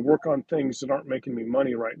freedom to work on things that aren't making me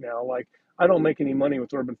money right now. Like, I don't make any money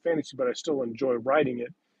with urban fantasy, but I still enjoy writing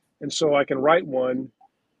it. And so I can write one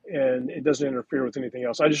and it doesn't interfere with anything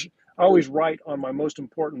else. I always write on my most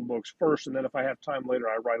important books first, and then if I have time later,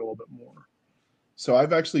 I write a little bit more. So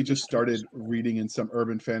I've actually just started reading in some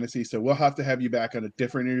urban fantasy. So we'll have to have you back on a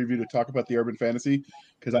different interview to talk about the urban fantasy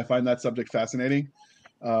because I find that subject fascinating.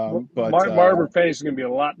 Well, But my urban fantasy is going to be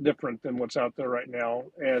a lot different than what's out there right now,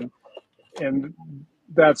 and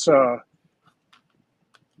that's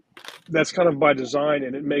that's kind of by design,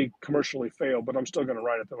 and it may commercially fail, but I'm still going to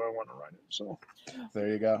write it the way I want to write it. So there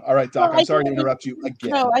you go. All right, Doc, I'm sorry to interrupt you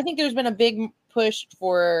again. No, I think there's been a big push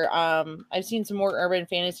for, I've seen some more urban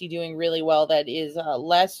fantasy doing really well that is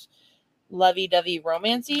less lovey-dovey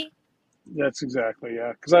romancy. that's exactly,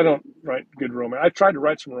 yeah, because I don't write good romance. I tried to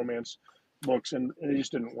write some romance books, and it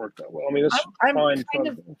just didn't work that well. I mean, it's I'm fine. kind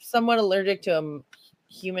of somewhat allergic to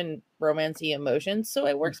human romancy emotions, so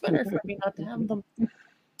it works better for me not to have them.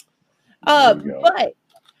 But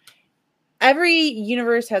every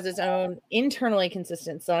universe has its own internally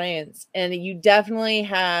consistent science, and you definitely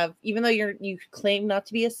have, even though you claim not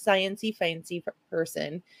to be a sciencey fancy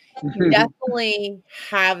person, you definitely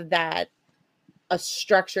have a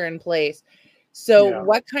structure in place. So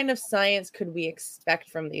what kind of science could we expect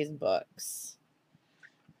from these books?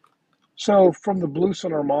 So from the Blue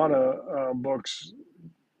Sun Armada books,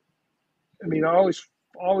 I mean, I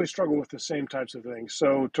always struggle with the same types of things.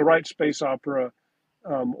 So to write space opera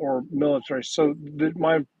or military, so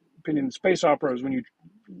my opinion, space opera is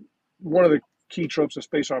one of the key tropes of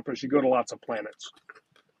space opera is you go to lots of planets.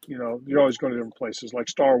 You know, you're always going to different places like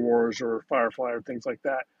Star Wars or Firefly or things like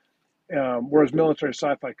that. Whereas military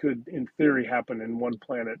sci-fi could, in theory, happen in one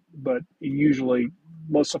planet, but usually,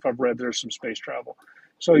 most stuff I've read, there's some space travel.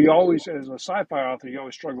 So you always, as a sci-fi author, you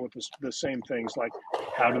always struggle with the same things like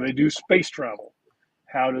how do they do space travel?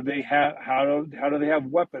 How do they have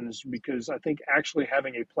weapons? Because I think actually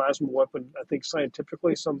having a plasma weapon, I think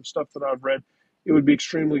scientifically, some stuff that I've read, it would be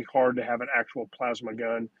extremely hard to have an actual plasma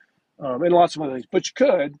gun, and lots of other things. But you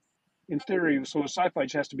could, in theory. So sci-fi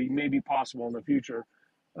just has to be maybe possible in the future.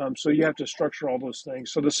 So you have to structure all those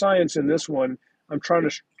things. So the science in this one, I'm trying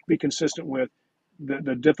to be consistent with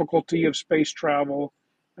the difficulty of space travel,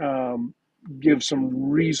 give some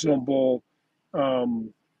reasonable,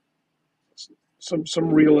 some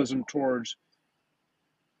realism towards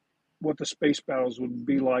what the space battles would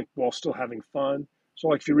be like while still having fun. So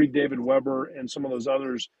like if you read David Weber and some of those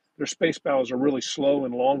others, their space battles are really slow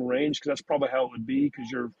and long range because that's probably how it would be because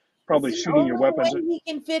you're probably shooting your weapons. He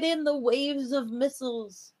can fit in the waves of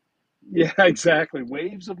missiles. Yeah, exactly.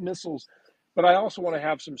 Waves of missiles. But I also want to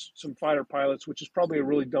have some fighter pilots, which is probably a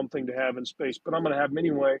really dumb thing to have in space. But I'm going to have them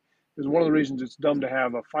anyway, because one of the reasons it's dumb to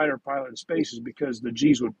have a fighter pilot in space is because the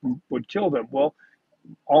G's would kill them. Well,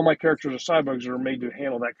 all my characters are cyborgs that are made to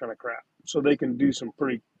handle that kind of crap, so they can do some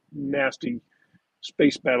pretty nasty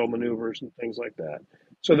space battle maneuvers and things like that.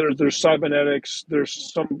 So there's cybernetics.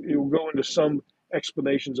 There's you'll go into some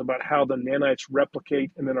explanations about how the nanites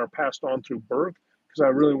replicate and then are passed on through birth. Because I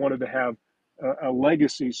really wanted to have a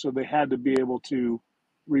legacy, so they had to be able to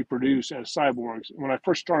reproduce as cyborgs. When I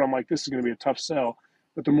first started, I'm like, this is going to be a tough sell.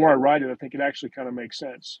 But the more I write it, I think it actually kind of makes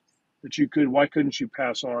sense that why couldn't you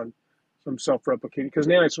pass on some self-replicating? Because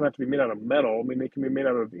nanites don't have to be made out of metal. I mean, they can be made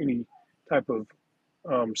out of any type of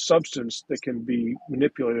substance that can be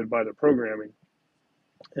manipulated by the programming.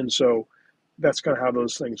 And so that's kind of how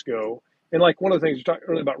those things go. And like one of the things you talked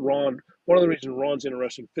earlier about Ron, one of the reasons Ron's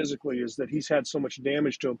interesting physically is that he's had so much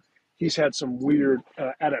damage to him. He's had some weird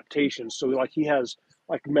adaptations. So like he has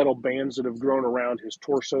like metal bands that have grown around his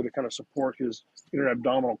torso to kind of support his inner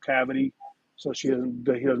abdominal cavity, so he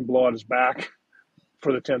doesn't blow out his back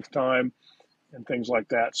for the 10th time and things like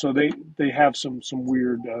that. So they have some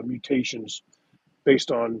weird mutations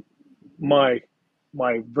based on my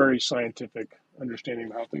very scientific understanding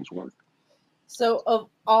of how things work. So of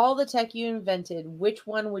all the tech you invented, which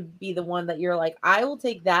one would be the one that you're like, I will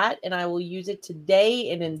take that and I will use it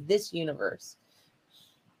today and in this universe?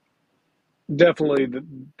 Definitely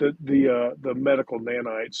the medical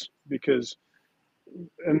nanites, because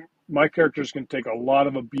and my characters can take a lot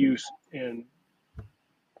of abuse and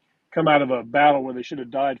come out of a battle where they should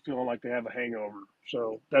have died feeling like they have a hangover.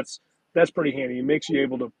 So that's pretty handy. It makes you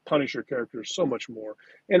able to punish your characters so much more.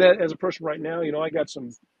 And as a person right now, I got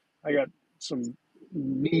some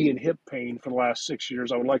knee and hip pain for the last 6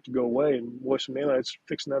 years. I would like to go away, and some nanites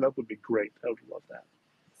fixing that up would be great. I would love that.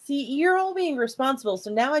 See, you're all being responsible. So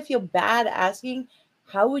now I feel bad asking,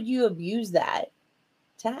 how would you abuse that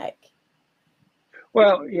tech?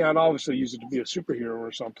 Well, yeah, I'd obviously use it to be a superhero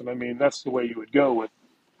or something. I mean, that's the way you would go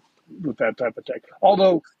with that type of tech.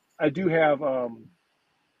 Although I do have what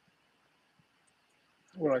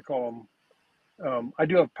do I call them? I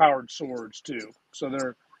do have powered swords too. So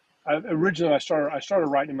originally I started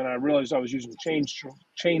writing them, and I realized I was using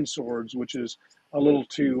chain swords, which is a little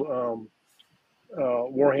too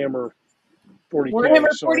Warhammer 40K.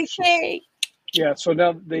 Warhammer So 40K. yeah, so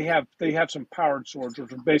now they have some powered swords,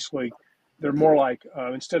 which are basically they're more like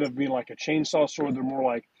instead of being like a chainsaw sword, they're more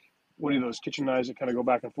like one of those kitchen knives that kind of go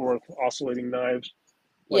back and forth, oscillating knives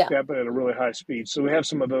like Yeah. that, but at a really high speed. So we have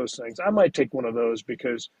some of those things. I might take one of those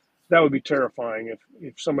because that would be terrifying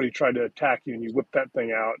if somebody tried to attack you and you whip that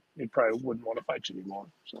thing out, it probably wouldn't want to fight you anymore.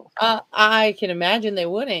 So I can imagine they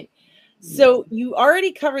wouldn't. yeah. So you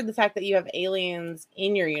already covered the fact that you have aliens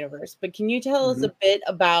in your universe, but can you tell us a bit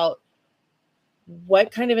about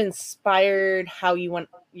what kind of inspired how you want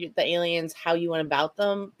the aliens, how you went about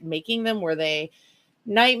them, making them? Were they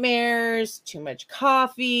nightmares, too much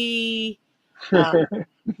coffee,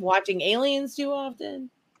 watching aliens too often?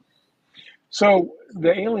 So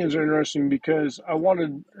the aliens are interesting because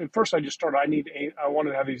at first I just started, I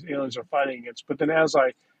wanted to have these aliens they're fighting against, but then as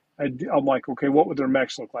I'm like, okay, what would their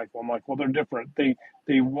mechs look like? Well, I'm like, well, they're different. They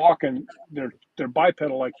walk and they're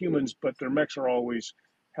bipedal like humans, but their mechs are always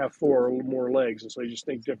have 4 or more legs, and so they just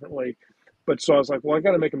think differently. But so I was like, well, I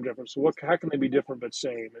got to make them different. So how can they be different but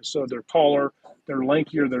same? And so they're taller, they're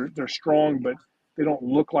lankier, they're strong, but they don't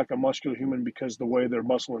look like a muscular human because the way their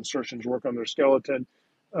muscle insertions work on their skeleton.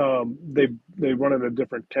 They run at a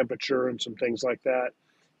different temperature and some things like that.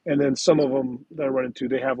 And then some of them that I run into,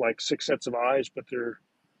 they have like 6 sets of eyes, but they're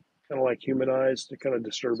kind of like human eyes. They're kind of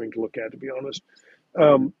disturbing to look at, to be honest.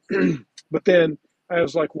 Um, but then I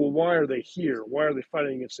was like, well, why are they here? Why are they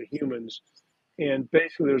fighting against the humans? And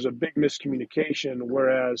basically, there's a big miscommunication.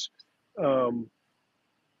 Whereas the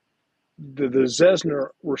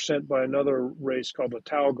Zesner were sent by another race called the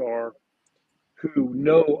Talgar, who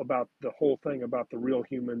know about the whole thing about the real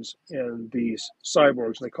humans and these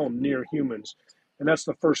cyborgs. They call them near humans, and that's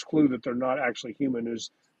the first clue that they're not actually human. Is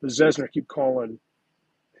the Zesner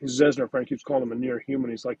his Zesner friend keeps calling him a near human.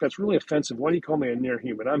 He's like, that's really offensive. Why do you call me a near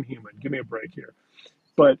human? I'm human. Give me a break here.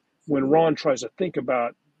 But when Ron tries to think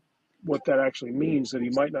about what that actually means, that he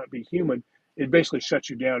might not be human, it basically shuts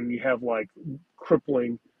you down, and you have like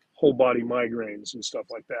crippling whole body migraines and stuff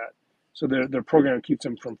like that. So their program keeps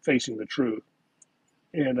them from facing the truth.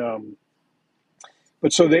 And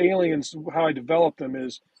but so the aliens, how I developed them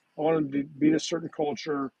is I wanted to be a certain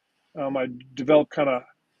culture. I developed kind of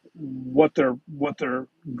what their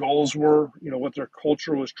goals were, what their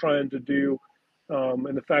culture was trying to do,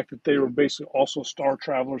 and the fact that they were basically also star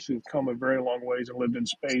travelers who've come a very long ways and lived in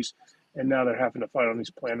space, and now they're having to fight on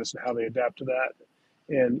these planets and how they adapt to that.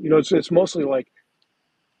 And it's mostly like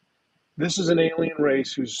this is an alien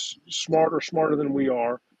race who's smarter than we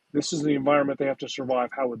are. This is the environment they have to survive.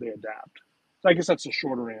 How would they adapt? So I guess that's a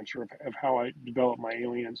shorter answer of how I develop my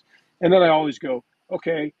aliens. And then I always go,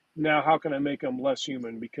 okay, now how can I make them less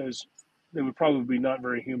human? Because they would probably be not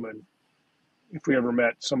very human if we ever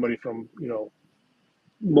met somebody from,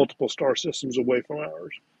 multiple star systems away from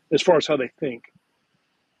ours, as far as how they think.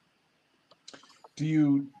 Do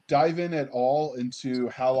you dive in at all into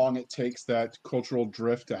how long it takes that cultural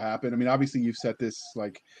drift to happen? I mean, obviously you've set this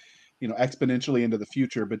exponentially into the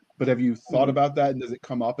future, but have you thought about that, and does it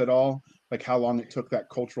come up at all? Like how long it took that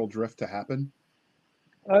cultural drift to happen?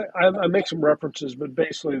 I make some references, but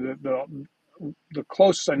basically the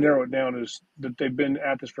closest I narrow it down is that they've been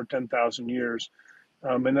at this for 10,000 years.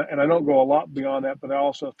 And I don't go a lot beyond that, but I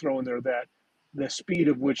also throw in there that the speed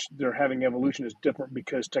of which they're having evolution is different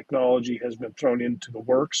because technology has been thrown into the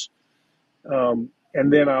works. And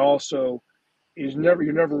then I also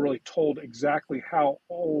you're never really told exactly how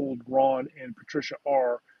old Ron and Patricia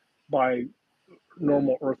are by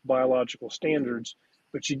normal Earth biological standards,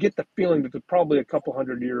 but you get the feeling that they're probably a couple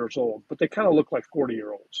 100 years old, but they kind of look like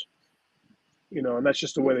 40-year-olds, and that's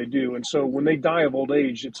just the way they do. And so when they die of old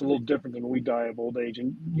age, it's a little different than we die of old age.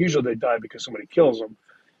 And usually they die because somebody kills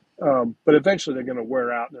them. But eventually they're going to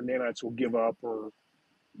wear out and their nanites will give up or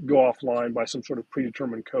go offline by some sort of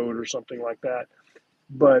predetermined code or something like that.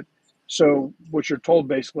 But so what you're told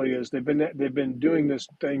basically is they've been doing this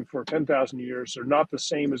thing for 10,000 years. They're not the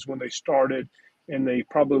same as when they started, and they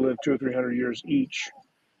probably lived 200 or 300 years each.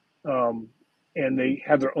 And they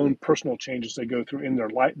have their own personal changes they go through in their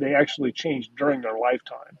life. They actually change during their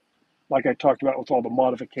lifetime, like I talked about with all the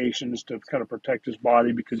modifications to kind of protect his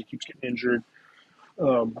body because he keeps getting injured.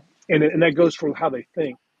 And that goes for how they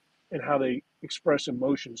think and how they express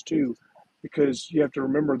emotions too, because you have to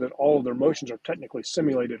remember that all of their emotions are technically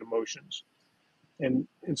simulated emotions. And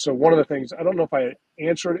so one of the things, I don't know if I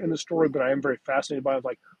answered it in the story, but I am very fascinated by it,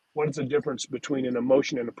 like, what is the difference between an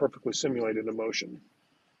emotion and a perfectly simulated emotion?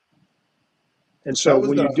 And so That was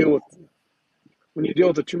the when you deal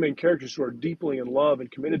with the two main characters who are deeply in love and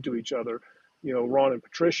committed to each other, Ron and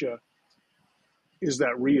Patricia, is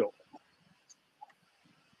that real?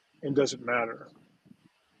 And does it matter?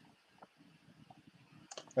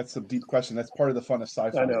 That's a deep question. That's part of the fun of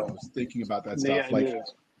sci-fi. I know. I was thinking about that Yeah, stuff. Like it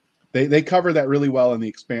is. they cover that really well in the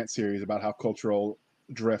Expanse series about how cultural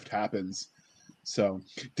drift happens. So,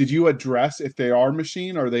 did you address if they are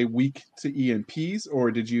machine? Are they weak to EMPs, or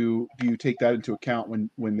do you take that into account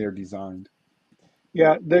when they're designed?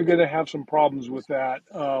 Yeah, they're going to have some problems with that.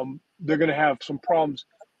 They're going to have some problems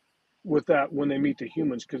with that when they meet the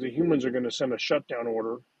humans, because the humans are going to send a shutdown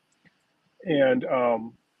order, and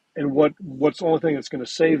what's the only thing that's going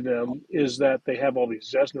to save them is that they have all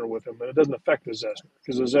these Zesner with them, and it doesn't affect the Zesner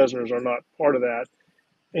because the Zesners are not part of that,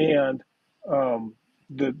 and um,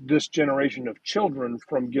 this generation of children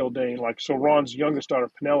from Gildane, like so, Ron's youngest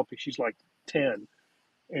daughter Penelope, she's like 10,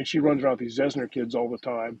 and she runs around with these Zesner kids all the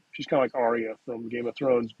time. She's kind of like Arya from Game of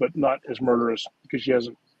Thrones, but not as murderous because she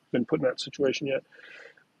hasn't been put in that situation yet.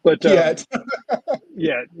 But Yet.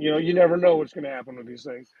 yeah, you never know what's going to happen with these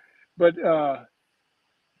things. But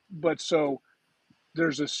so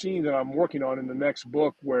there's a scene that I'm working on in the next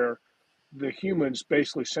book where the humans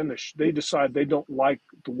basically they decide they don't like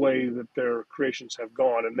the way that their creations have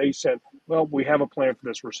gone, and they said, well, we have a plan for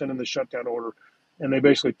this, we're sending the shutdown order, and they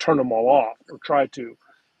basically turn them all off or try to,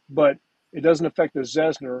 but it doesn't affect the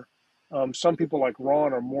Zesner. Some people like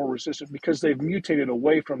Ron are more resistant because they've mutated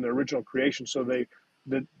away from their original creation, so the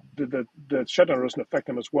shutdown doesn't affect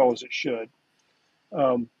them as well as it should,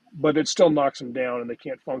 but it still knocks them down and they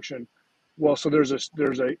can't function. Well, so there's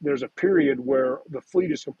a period where the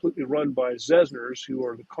fleet is completely run by Zesners, who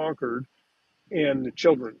are the conquered, and the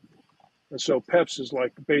children. And so Peps is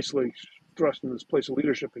like basically thrust in this place of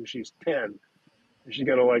leadership, and she's 10, and she's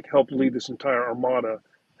got to like help lead this entire armada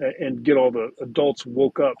and get all the adults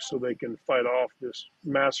woke up so they can fight off this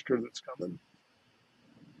massacre that's coming.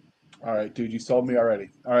 All right, dude, you sold me already.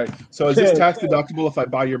 All right, so is this tax deductible if I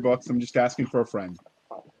buy your books? I'm just asking for a friend.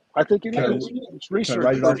 I think it is. It's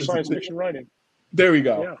research for science fiction writing. There we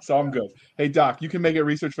go. Yeah. So I'm good. Hey, Doc, you can make it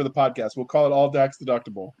research for the podcast. We'll call it all tax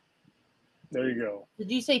deductible. There you go.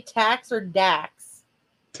 Did you say tax or Dax?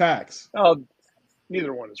 Tax. Oh,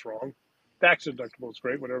 neither one is wrong. Tax deductible is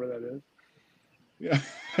great, whatever that is. Yeah.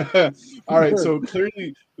 All right. So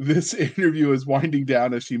clearly, this interview is winding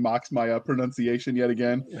down as she mocks my pronunciation yet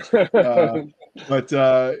again. But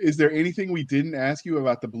is there anything we didn't ask you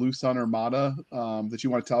about the Blue Sun Armada that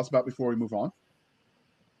you want to tell us about before we move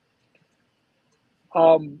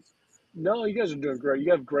on? No, you guys are doing great.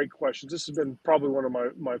 You have great questions. This has been probably one of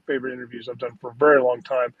my favorite interviews I've done for a very long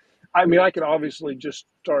time. I mean, I can obviously just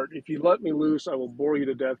start. If you let me loose, I will bore you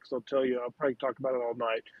to death because I'll tell you, I'll probably talk about it all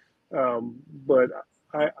night. But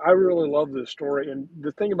I really love this story. And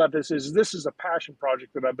the thing about this is a passion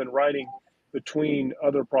project that I've been writing between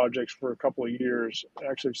other projects for a couple of years,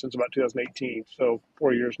 actually since about 2018, so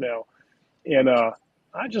 4 years now. And I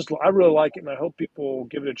really like it, and I hope people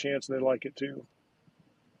give it a chance and they like it too.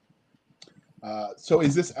 So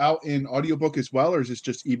is this out in audiobook as well, or is this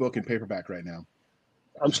just ebook and paperback right now?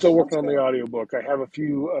 I'm still working on the audiobook. I have a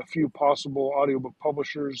few possible audiobook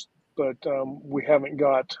publishers, but we haven't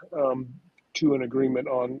got to an agreement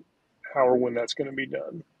on how or when that's going to be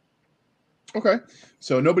done. Okay.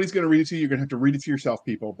 So nobody's going to read it to you. You're going to have to read it to yourself,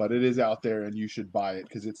 people, but it is out there and you should buy it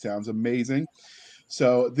because it sounds amazing.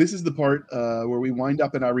 So this is the part where we wind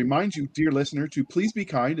up, and I remind you, dear listener, to please be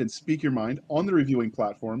kind and speak your mind on the reviewing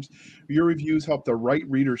platforms. Your reviews help the right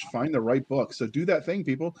readers find the right book. So do that thing,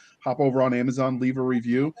 people. Hop over on Amazon, leave a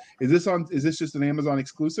review. Is this just an Amazon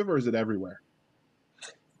exclusive, or is it everywhere?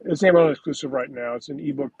 It's Amazon exclusive right now. It's an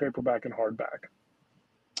ebook, paperback, and hardback.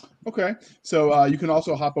 Okay, so you can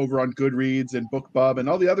also hop over on Goodreads and BookBub and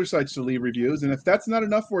all the other sites to leave reviews. And if that's not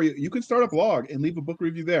enough for you, you can start a blog and leave a book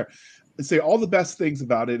review there and say all the best things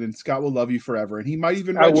about it. And Scott will love you forever. And he might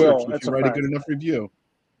even redshirt you if you write a good enough review.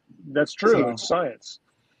 That's true. So, it's science.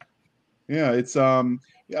 Yeah, it's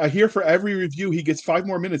I hear for every review he gets 5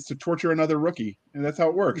 more minutes to torture another rookie, and that's how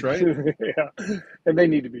it works, right? Yeah, and they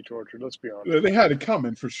need to be tortured. Let's be honest. They had it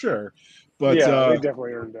coming for sure, but yeah, they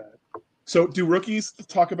definitely earned that. So do rookies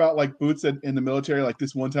talk about like boots in the military, like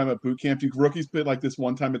this one time at boot camp? Do rookies spit like this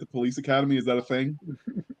one time at the police academy? Is that a thing?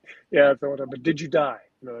 Yeah, that's one time. But did you die?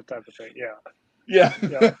 That type of thing. Yeah. Yeah.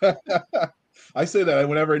 I say that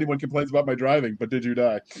whenever anyone complains about my driving, but did you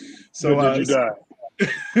die? So did you die?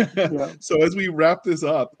 Yeah. So as we wrap this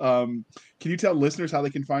up, can you tell listeners how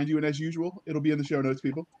they can find you? And as usual, it'll be in the show notes,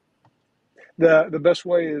 people. The best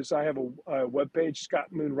way is I have a webpage,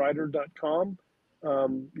 scottmoonwriter.com.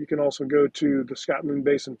 You can also go to the Scott Moon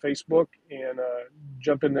Base on Facebook and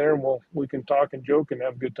jump in there, and we can talk and joke and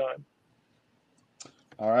have a good time.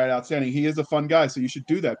 All right, outstanding. He is a fun guy, so you should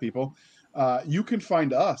do that, people. You can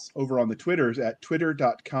find us over on the Twitters at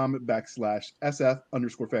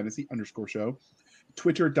twitter.com/SF_fantasy_show.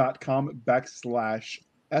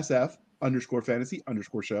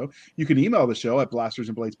 twitter.com/SF_fantasy_show. You can email the show at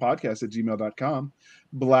blastersandbladespodcast@gmail.com,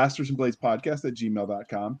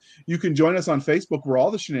 blastersandbladespodcast@gmail.com. You can join us on Facebook where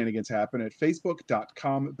all the shenanigans happen at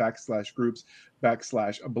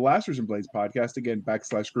facebook.com/groups/Blasters and Blades Podcast. Again,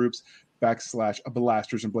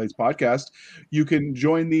 /groups/Blasters and Blades Podcast. You can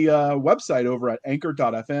join the website over at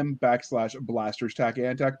anchor.fm/Blasters Tack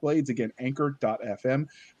and Tack Blades. Again,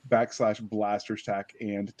 anchor.fm/Blasters Tack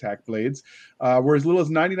and Tack Blades. Where as little as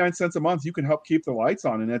 99 cents a month, you can help keep the lights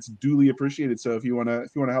on, and that's duly appreciated. So if you want to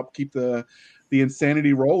help keep the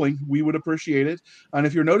insanity rolling, we would appreciate it. And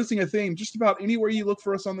if you're noticing a theme, just about anywhere you look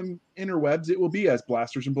for us on the interwebs, it will be as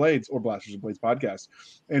Blasters and Blades or Blasters and Blades Podcast.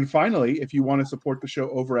 And finally, if you want to support the show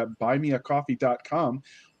over at buymeacoffee.com,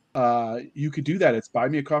 you could do that. It's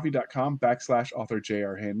buymeacoffee.com/author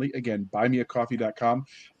J.R. Handley. Again,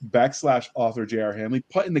 buymeacoffee.com/author J.R. Handley.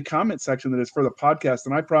 Put in the comment section that is for the podcast,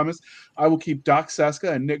 and I promise I will keep Doc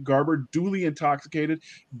Seska and Nick Garber duly intoxicated.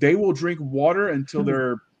 They will drink water until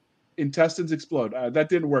their intestines explode. That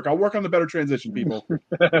didn't work. I'll work on the better transition, people.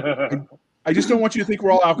 I just don't want you to think we're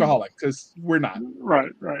all alcoholic, because we're not. Right.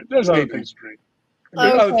 There's other things to drink.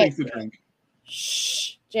 There's other things to drink.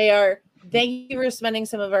 Shh, JR. Thank you for spending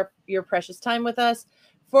some of your precious time with us.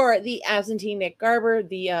 For the absentee Nick Garber,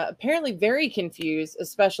 the apparently very confused,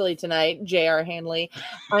 especially tonight, J.R. Handley.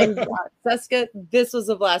 I'm Seska. This was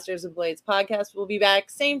the Blasters and Blades podcast. We'll be back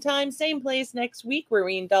same time, same place next week, where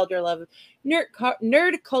we indulge our love of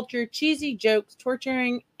nerd culture, cheesy jokes,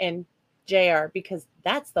 torturing, and JR, because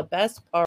that's the best part.